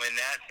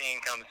that scene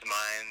comes to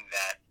mind,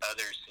 that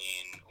other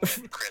scene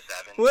with Chris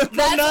Evans. With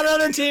not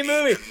another teen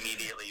movie.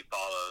 Immediately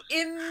follows.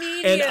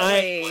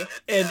 Immediately.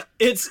 And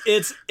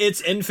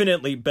it's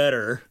infinitely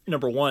better.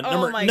 Number one.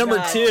 Oh my number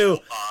God. two.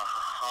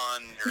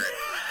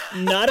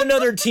 100%. Not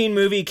another teen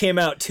movie came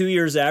out 2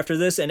 years after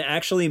this and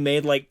actually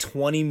made like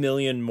 20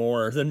 million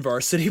more than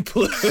Varsity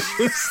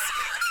Blues.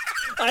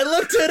 I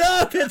looked it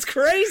up. It's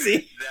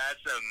crazy.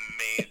 That's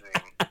amazing.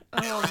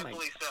 Oh my.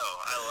 Rightfully so.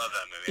 I love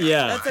that movie.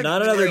 Yeah, That's a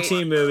not another great-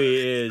 teen movie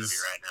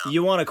is. right now.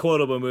 You want a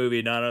quotable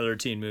movie, not another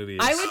teen movie.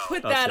 I would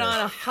put up that there. on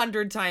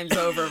 100 times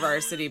over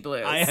Varsity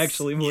Blues. I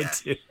actually would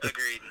too.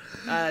 Agreed.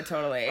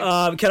 Totally.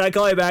 Can I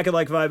call you back in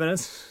like 5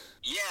 minutes?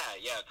 Yeah,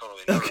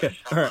 totally. No Okay.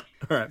 worries.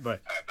 All right. Bye.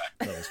 All right,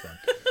 bye. That was fun.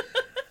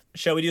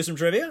 Shall we do some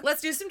trivia?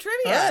 Let's do some All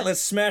trivia. right,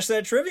 let's smash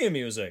that trivia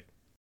music.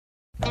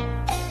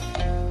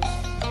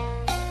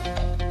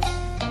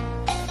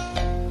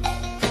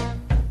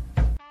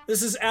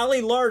 This is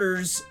Allie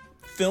Larder's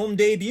film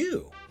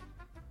debut.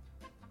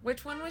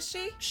 Which one was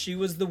she? She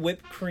was the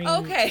whipped cream.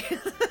 Okay.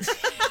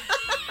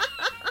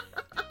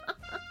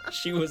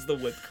 She was the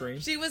whipped cream.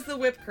 She was the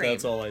whipped cream.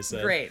 That's all I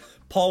said. Great.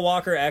 Paul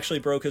Walker actually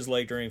broke his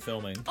leg during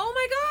filming, Oh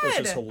my which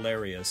god. is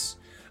hilarious.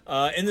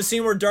 In the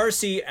scene where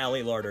Darcy,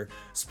 Allie Larder,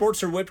 sports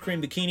her whipped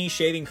cream bikini,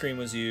 shaving cream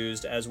was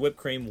used as whipped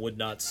cream would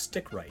not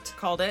stick right.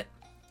 Called it.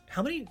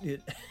 How many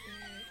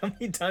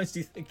times do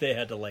you think they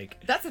had to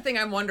like... That's the thing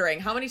I'm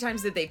wondering. How many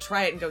times did they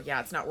try it and go, yeah,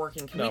 it's not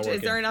working.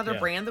 Is there another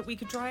brand that we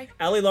could try?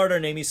 Allie Larder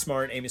and Amy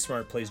Smart. Amy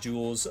Smart plays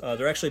Jules.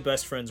 They're actually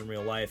best friends in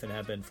real life and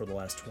have been for the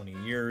last 20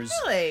 years.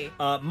 Really?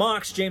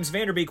 Mox, James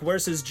Van Der Beek,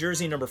 wears his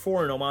jersey number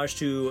 4 in homage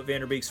to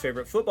Van Der Beek's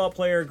favorite football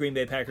player, Green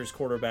Bay Packers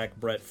quarterback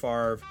Brett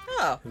Favre,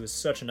 who is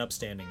such an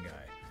upstanding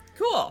guy.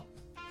 Cool.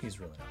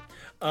 He's really not.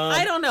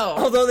 I don't know.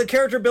 Although the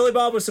character Billy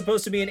Bob was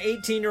supposed to be an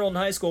 18-year-old in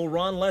high school,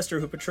 Ron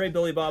Lester, who portrayed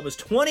Billy Bob, was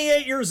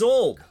 28 years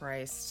old.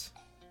 Christ.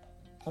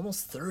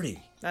 Almost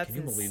 30. That's Can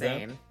you believe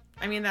insane. that?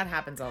 I mean, that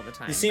happens all the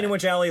time. The scene in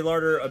which Allie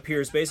Larder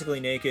appears basically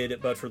naked,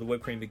 but for the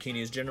whipped cream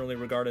bikini, is generally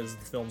regarded as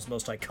the film's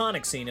most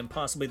iconic scene and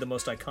possibly the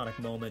most iconic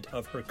moment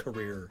of her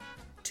career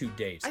to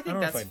date. I think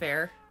that's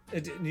fair.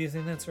 Do you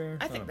think that's fair?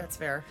 I think that's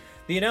fair.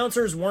 The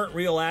announcers weren't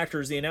real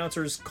actors. The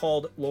announcers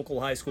called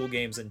local high school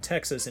games in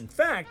Texas. In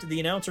fact,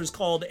 the announcers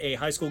called a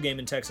high school game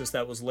in Texas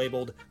that was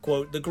labeled,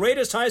 quote, the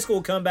greatest high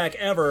school comeback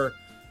ever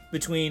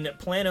between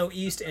Plano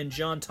East and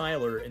John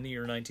Tyler in the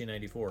year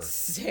 1994.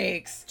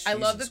 Sakes. I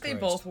love that they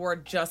both wore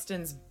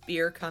Justin's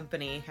Beer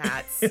Company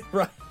hats.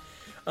 Right.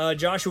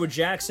 Joshua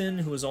Jackson,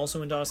 who was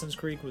also in Dawson's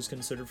Creek, was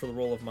considered for the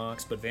role of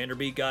Mox, but Van Der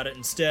Beek got it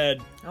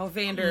instead. Oh,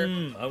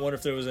 Vander. I wonder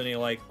if there was any,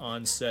 like,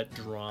 on-set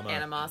drama.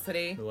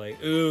 Animosity. They're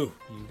like, ooh,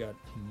 you got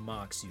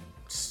Mox, you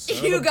son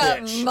of a You got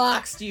bitch.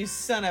 moxed, you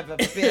son of a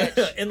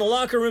bitch. In the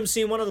locker room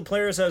scene, one of the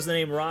players has the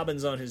name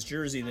Robbins on his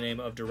jersey, the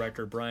name of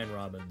director Brian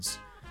Robbins.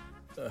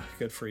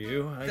 Good for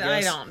you, I guess.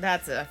 I don't.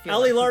 That's a...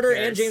 Allie Larder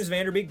and James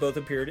Van Der Beek both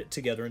appeared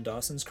together in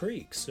Dawson's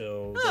Creek,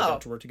 so they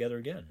got to work together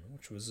again,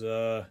 which was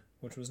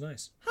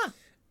nice. Huh.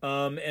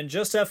 And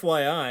just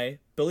FYI,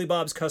 Billy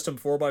Bob's custom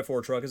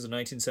 4x4 truck is a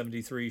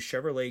 1973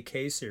 Chevrolet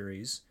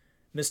K-Series.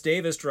 Miss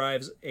Davis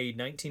drives a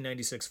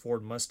 1996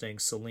 Ford Mustang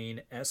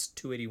Celine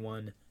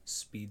S281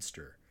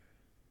 Speedster.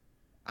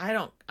 I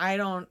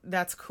don't,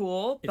 that's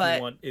cool,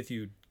 but... If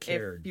you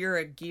cared. If you're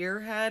a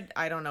gearhead,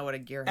 I don't know what a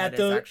gearhead is,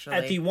 actually.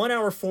 At the 1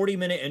 hour, 40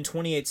 minute, and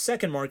 28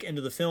 second mark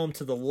into the film,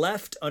 to the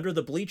left, under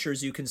the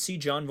bleachers, you can see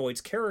John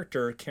Voight's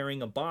character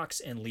carrying a box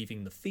and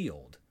leaving the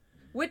field.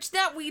 Which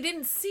we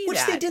didn't see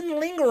Which they didn't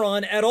linger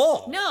on at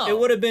all. No. It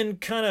would have been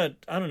kind of,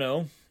 I don't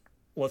know,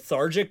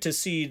 lethargic to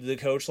see the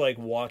coach, like,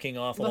 walking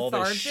off with all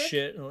this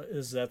shit.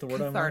 Is that the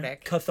word I'm on?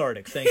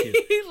 Cathartic, thank you.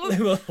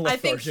 I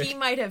think he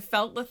might have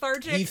felt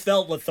lethargic. He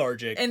felt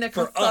lethargic. In the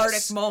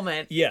cathartic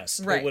moment. Yes,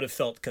 right. It would have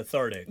felt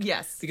cathartic.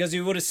 Yes. Because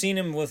you would have seen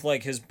him with,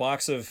 like, his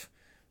box of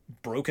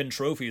broken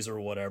trophies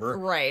or whatever.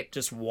 Right.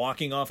 Just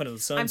walking off into the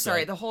sunset. I'm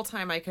sorry, the whole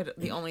time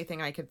the only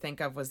thing I could think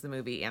of was the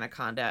movie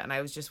Anaconda, and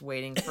I was just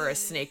waiting for a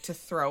snake to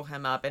throw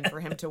him up and for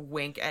him to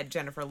wink at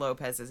Jennifer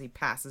Lopez as he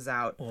passes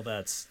out. Well,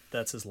 that's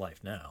his life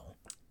now.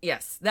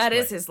 Yes, that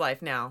is his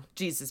life now.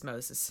 Jesus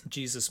Moses.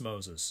 Jesus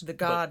Moses.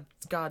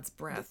 God's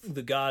breath.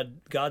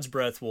 God's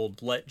breath will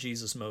let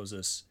Jesus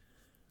Moses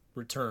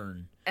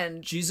return.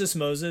 And Jesus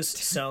Moses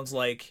sounds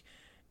like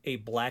a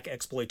black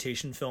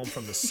exploitation film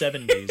from the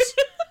 70s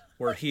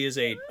where he is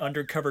a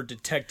undercover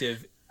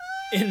detective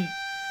in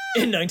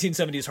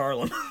 1970s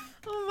Harlem.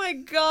 Oh my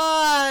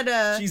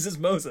God. Jesus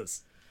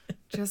Moses.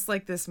 Just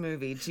like this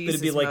movie, Jesus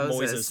It'd be like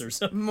Moses Moises or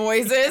something.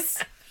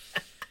 Moises.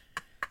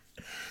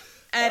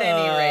 At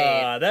any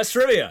rate. That's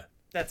trivia.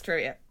 That's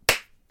trivia.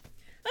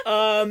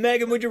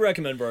 Megan, would you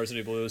recommend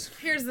Varsity Blues?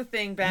 Here's the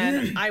thing,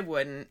 Ben. I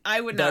wouldn't.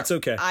 That's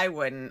okay. I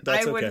wouldn't.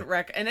 That's I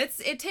wouldn't and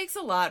it takes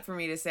a lot for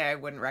me to say I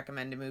wouldn't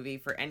recommend a movie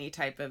for any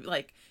type of,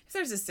 like, if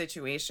there's a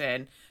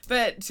situation.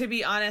 But to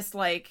be honest,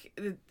 like,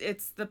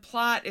 the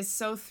plot is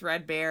so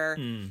threadbare.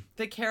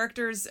 The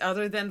characters,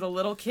 other than the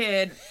little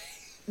kid,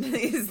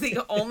 is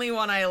the only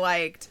one I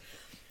liked.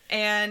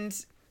 And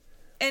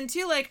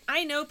two, like,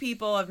 I know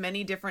people of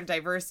many different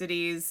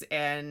diversities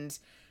and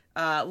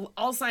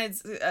all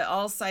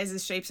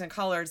sizes, shapes, and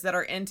colors that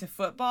are into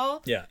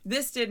football. Yeah.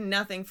 This did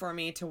nothing for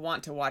me to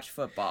want to watch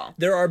football.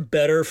 There are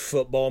better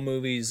football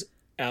movies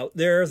out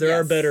there. There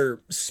are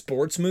better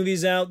sports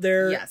movies out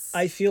there. Yes.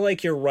 I feel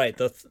like you're right.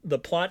 The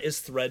plot is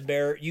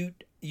threadbare.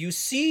 You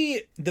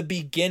see the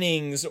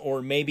beginnings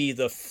or maybe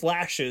the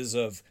flashes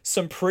of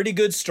some pretty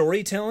good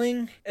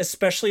storytelling,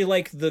 especially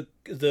like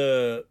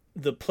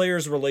the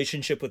player's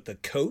relationship with the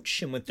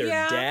coach and with their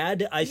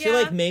dad. I feel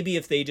like maybe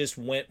if they just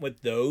went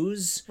with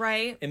those,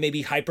 right, and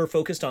maybe hyper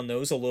focused on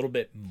those a little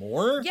bit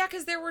more. Yeah,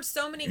 because there were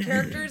so many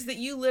characters that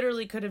you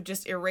literally could have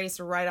just erased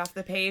right off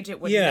the page. It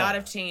would not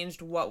have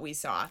changed what we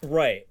saw.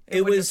 Right.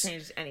 It wouldn't have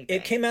changed anything.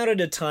 It came out at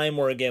a time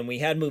where, again, we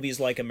had movies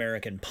like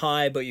American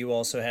Pie, but you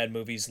also had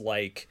movies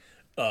like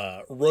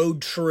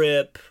Road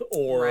Trip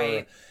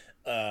or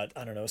I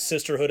don't know,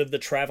 Sisterhood of the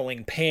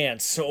Traveling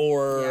Pants,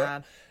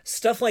 or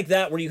stuff like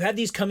that, where you had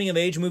these coming of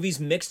age movies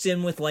mixed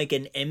in with like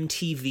an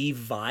MTV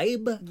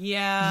vibe.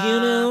 Yeah, you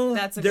know,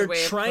 that's a they're good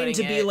way trying of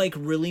to putting be it. like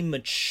really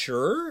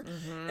mature,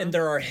 and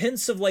there are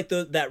hints of like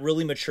that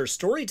really mature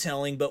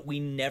storytelling, but we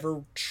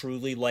never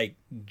truly like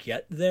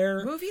get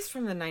there. Movies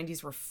from the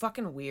 90s were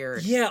fucking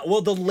weird. Yeah,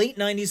 well, the late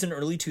 90s and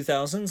early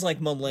 2000s, like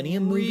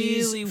Millennium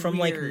movies Really from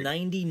like weird.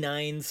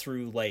 99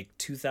 through like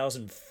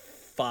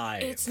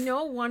 2005. It's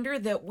no wonder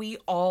that we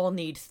all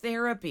need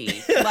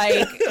therapy.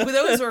 Like,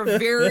 those were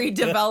very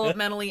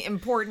developmentally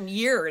important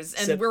years.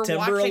 And we're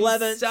September watching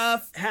 11th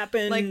stuff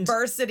happened. like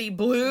Varsity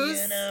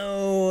Blues. You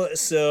know,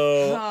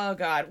 so Oh,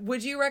 God.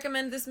 Would you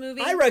recommend this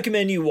movie? I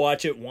recommend you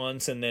watch it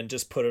once and then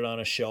just put it on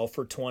a shelf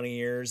for 20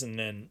 years and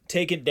then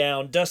take it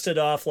down, dust it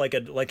off like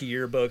a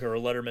yearbook or a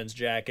Letterman's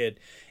jacket.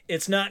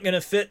 It's not going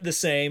to fit the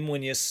same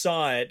when you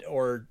saw it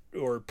or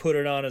put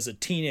it on as a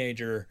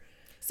teenager.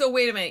 So,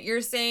 wait a minute.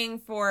 You're saying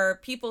for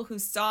people who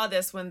saw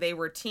this when they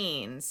were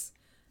teens,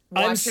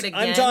 watch it again?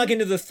 I'm talking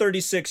to the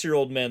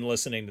 36-year-old men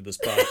listening to this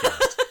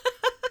podcast,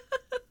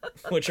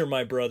 which are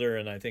my brother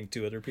and I think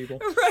 2 other people.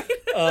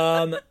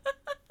 Right.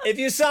 If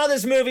you saw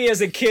this movie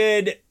as a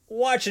kid,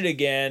 watch it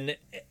again.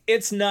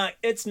 It's not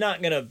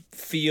gonna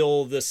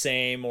feel the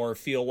same or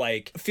feel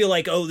like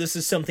oh, this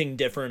is something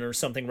different or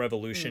something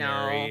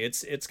revolutionary. No.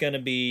 It's gonna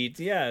be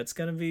it's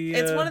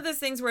One of those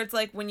things where it's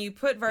like when you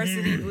put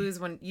Varsity Blues,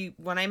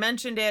 when I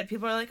mentioned it,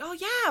 people are like, "Oh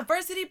yeah,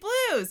 Varsity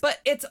Blues,"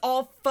 but it's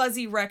all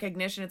fuzzy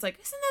recognition. It's like,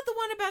 isn't that the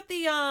one about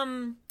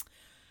the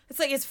It's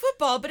like it's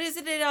football, but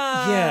isn't it?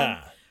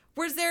 yeah.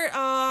 Where's there?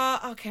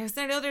 Okay,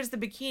 so I know there's the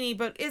bikini,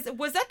 but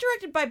was that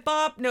directed by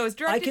Bob? No, it's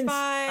directed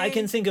by. I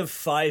can think of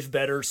 5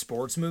 better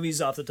sports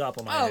movies off the top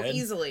of my head. Oh,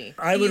 easily.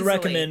 I would Easily.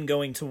 recommend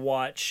going to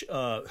watch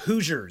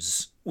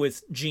Hoosiers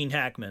with Gene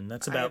Hackman.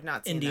 That's I have about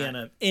not seen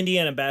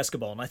Indiana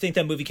basketball, and I think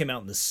that movie came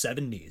out in the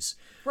 70s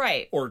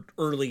Right. or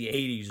early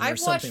 80s. Or I've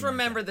something watched like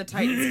Remember that. the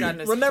Titans. God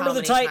knows Remember how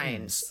the many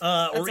Titans,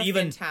 times. or That's a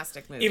even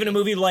fantastic movie. even a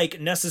movie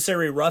like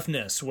Necessary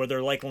Roughness, where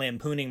they're like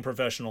lampooning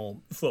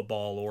professional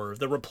football, or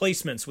The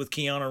Replacements with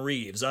Keanu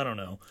Reeves. I don't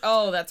know.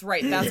 Oh, that's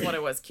right. That's what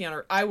it was.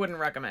 Keanu. I wouldn't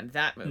recommend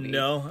that movie.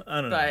 No,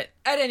 I don't know. But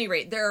at any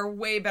rate, there are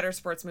way better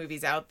sports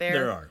movies out there.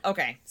 There are.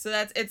 Okay,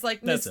 so it's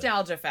like That's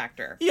nostalgia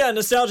factor. Yeah,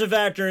 nostalgia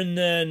factor, and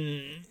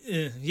then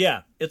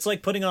it's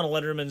like putting on a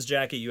Letterman's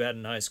jacket you had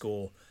in high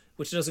school,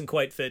 which doesn't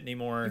quite fit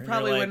anymore. You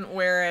probably wouldn't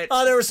wear it.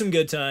 Oh, there were some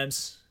good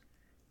times,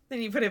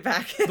 Then you put it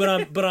back. but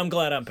I'm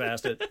glad I'm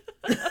past it.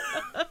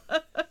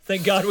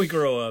 Thank God we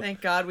grow up.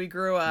 Thank God we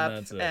grew up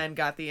That's it. and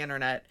got the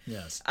internet.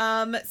 Yes.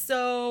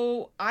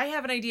 So I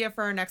have an idea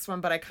for our next one,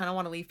 but I kind of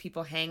want to leave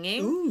people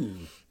hanging. Ooh.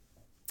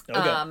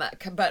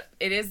 Okay. But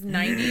it is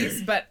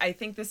 90s, but I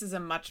think this is a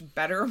much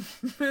better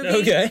movie.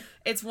 Okay.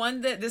 It's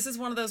one that this is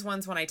one of those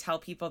ones when I tell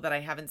people that I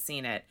haven't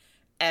seen it,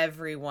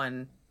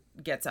 everyone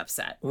gets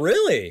upset.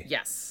 Really?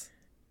 Yes.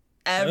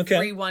 Okay.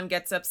 Everyone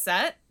gets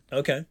upset.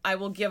 Okay. I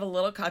will give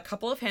a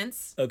couple of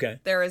hints. Okay.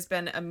 There has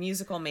been a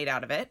musical made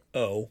out of it,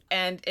 Oh.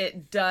 and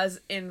it does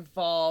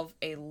involve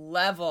a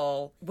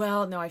level.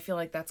 Well, no, I feel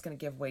like that's going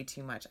to give way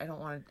too much. I don't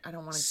want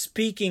to.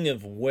 Speaking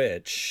of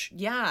which,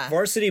 Yeah.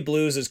 Varsity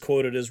Blues is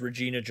quoted as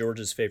Regina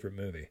George's favorite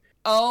movie.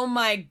 Oh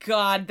my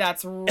God,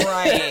 that's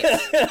right.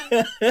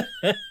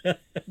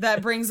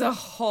 That brings a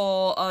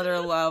whole other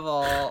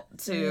level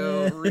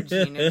to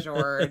Regina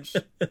George.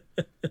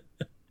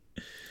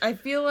 I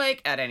feel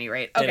like, at any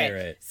rate. Okay. Any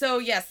rate. So,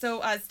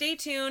 stay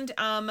tuned.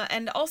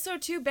 And also,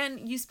 too,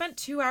 Ben, you spent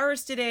 2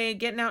 hours today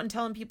getting out and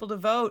telling people to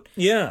vote.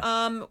 Yeah.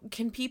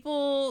 Can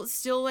people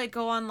still, like,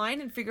 go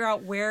online and figure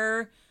out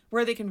where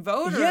they can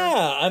vote? Or?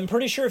 Yeah, I'm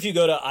pretty sure if you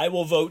go to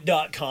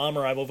iwillvote.com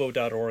or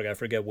iwillvote.org, I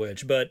forget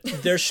which, but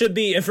there should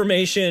be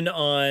information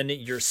on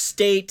your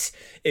state,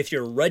 if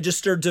you're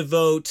registered to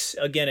vote.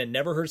 Again, it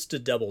never hurts to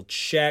double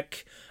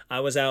check. I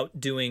was out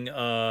doing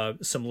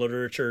some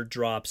literature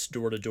drops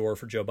door to door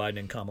for Joe Biden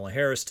and Kamala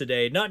Harris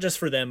today, not just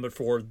for them, but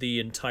for the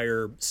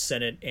entire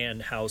Senate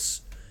and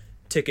House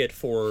ticket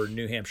for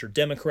New Hampshire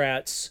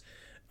Democrats.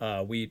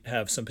 We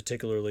have some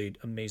particularly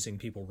amazing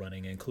people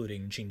running,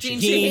 including Jeanne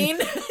Shaheen.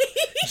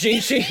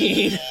 Jeanne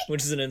Shaheen,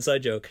 which is an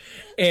inside joke,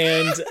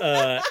 and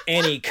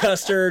Annie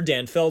Custer,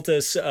 Dan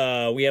Feltus.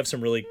 We have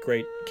some really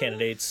great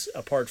candidates,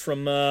 apart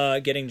from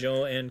getting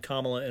Joe and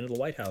Kamala into the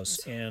White House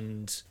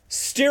and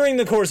steering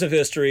the course of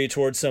history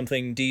towards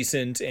something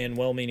decent and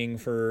well-meaning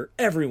for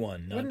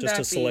everyone, not Wouldn't just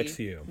that a select be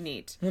few.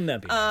 Neat. Wouldn't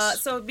that be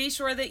nice? So make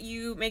sure that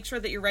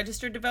you're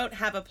registered to vote,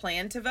 have a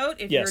plan to vote.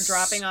 If Yes. you're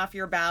dropping off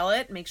your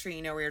ballot, make sure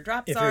you know where your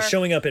drops If are. you're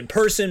showing up in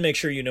person, make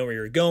sure you know where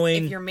you're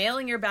going. If you're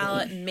mailing your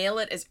ballot, mail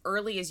it as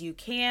early as you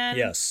can.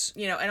 Yes.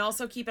 You know, and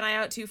also keep an eye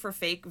out too for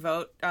fake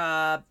vote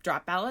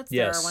drop ballots.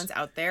 Yes. There are ones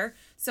out there.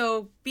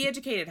 So be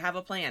educated, have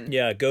a plan.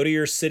 Yeah, go to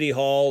your city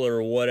hall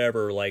or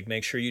whatever. Like,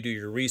 make sure you do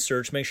your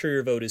research. Make sure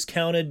your vote is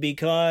counted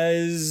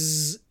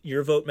because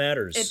your vote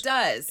matters. It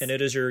does. And it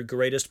is your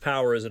greatest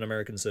power as an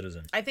American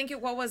citizen. I think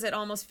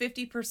almost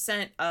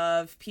 50%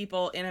 of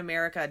people in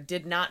America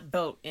did not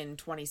vote in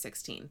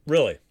 2016.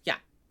 Really? Yeah.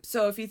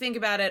 So if you think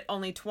about it,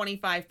 only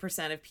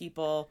 25% of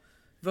people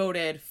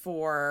voted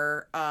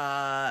for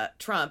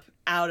Trump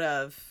out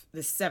of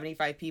the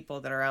 75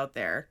 people that are out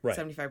there. Right.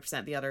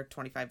 75%. The other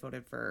 25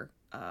 voted for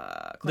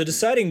Clinton. The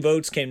deciding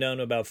votes came down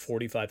to about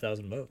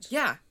 45,000 votes.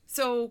 Yeah.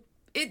 So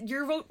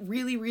your vote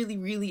really, really,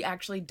 really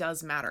actually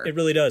does matter. It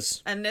really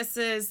does. And this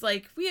is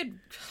like, we had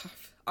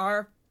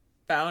our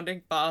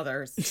founding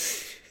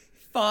fathers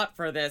fought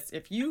for this.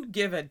 If you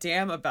give a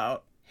damn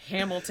about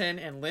Hamilton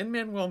and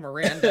Lin-Manuel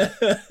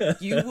Miranda,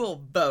 you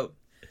will vote.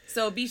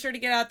 So be sure to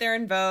get out there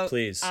and vote.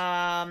 Please.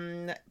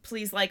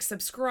 Please like,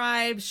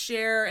 subscribe,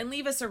 share, and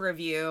leave us a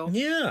review.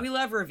 Yeah. We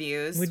love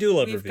reviews. We do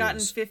love We've reviews. gotten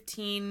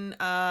 15,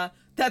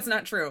 that's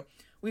not true.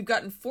 We've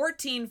gotten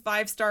 14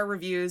 5-star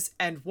reviews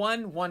and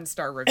 1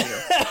 1-star review.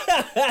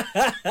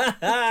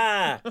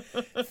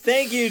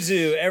 Thank you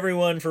to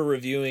everyone for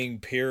reviewing,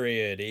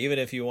 period. Even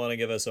if you want to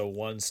give us a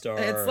 1-star.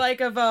 It's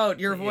like a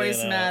vote. Your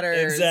voice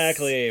matters.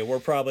 Exactly.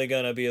 We're probably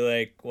going to be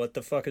like, what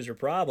the fuck is your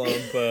problem?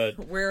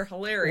 But we're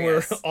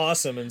hilarious. We're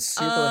awesome and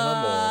super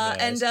humble.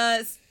 Guys.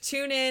 And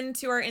tune in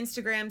to our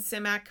Instagram,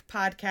 Simac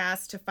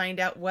Podcast, to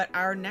find out what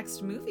our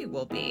next movie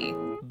will be.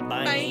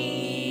 Bye.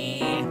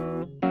 Bye.